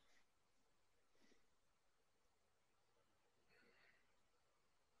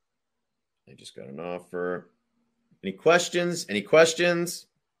just got an offer. Any questions? Any questions?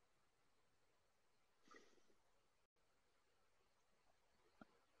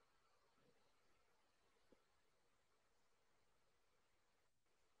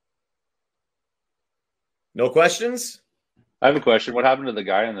 No questions? I have a question. What happened to the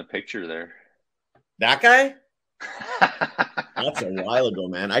guy in the picture there? That guy? That's a while ago,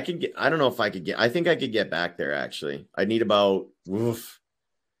 man. I don't know if I could get, I think I could get back there actually. I need about, I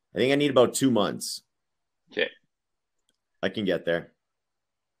think I need about 2 months. Okay. I can get there.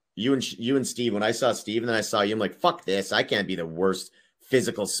 You and Steve, when I saw Steve and then I saw you, I'm like, fuck this. I can't be the worst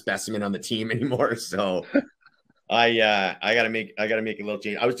physical specimen on the team anymore. So I gotta make a little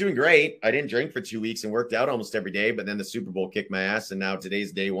change. I was doing great. I didn't drink for 2 weeks and worked out almost every day, but then the Super Bowl kicked my ass, and now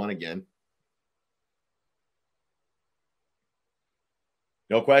today's day one again.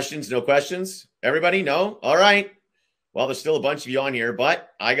 No questions, no questions. Everybody, no? All right. Well, there's still a bunch of you on here, but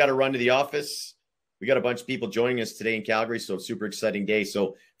I got to run to the office. We got a bunch of people joining us today in Calgary, so super exciting day.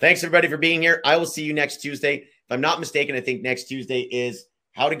 So thanks everybody for being here. I will see you next Tuesday. If I'm not mistaken, I think next Tuesday is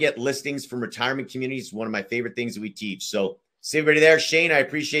how to get listings from retirement communities. One of my favorite things that we teach. So see everybody there. Shane, I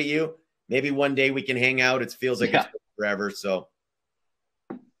appreciate you. Maybe one day we can hang out. It feels like it's forever. So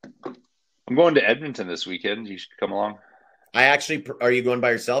I'm going to Edmonton this weekend. You should come along. Are you going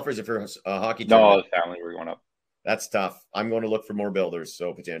by yourself or is it for a hockey No, tournament? the family, we're going up. That's tough. I'm going to look for more builders,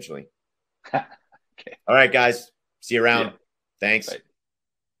 so potentially. Okay. All right, guys. See you around. Yeah. Thanks. Bye.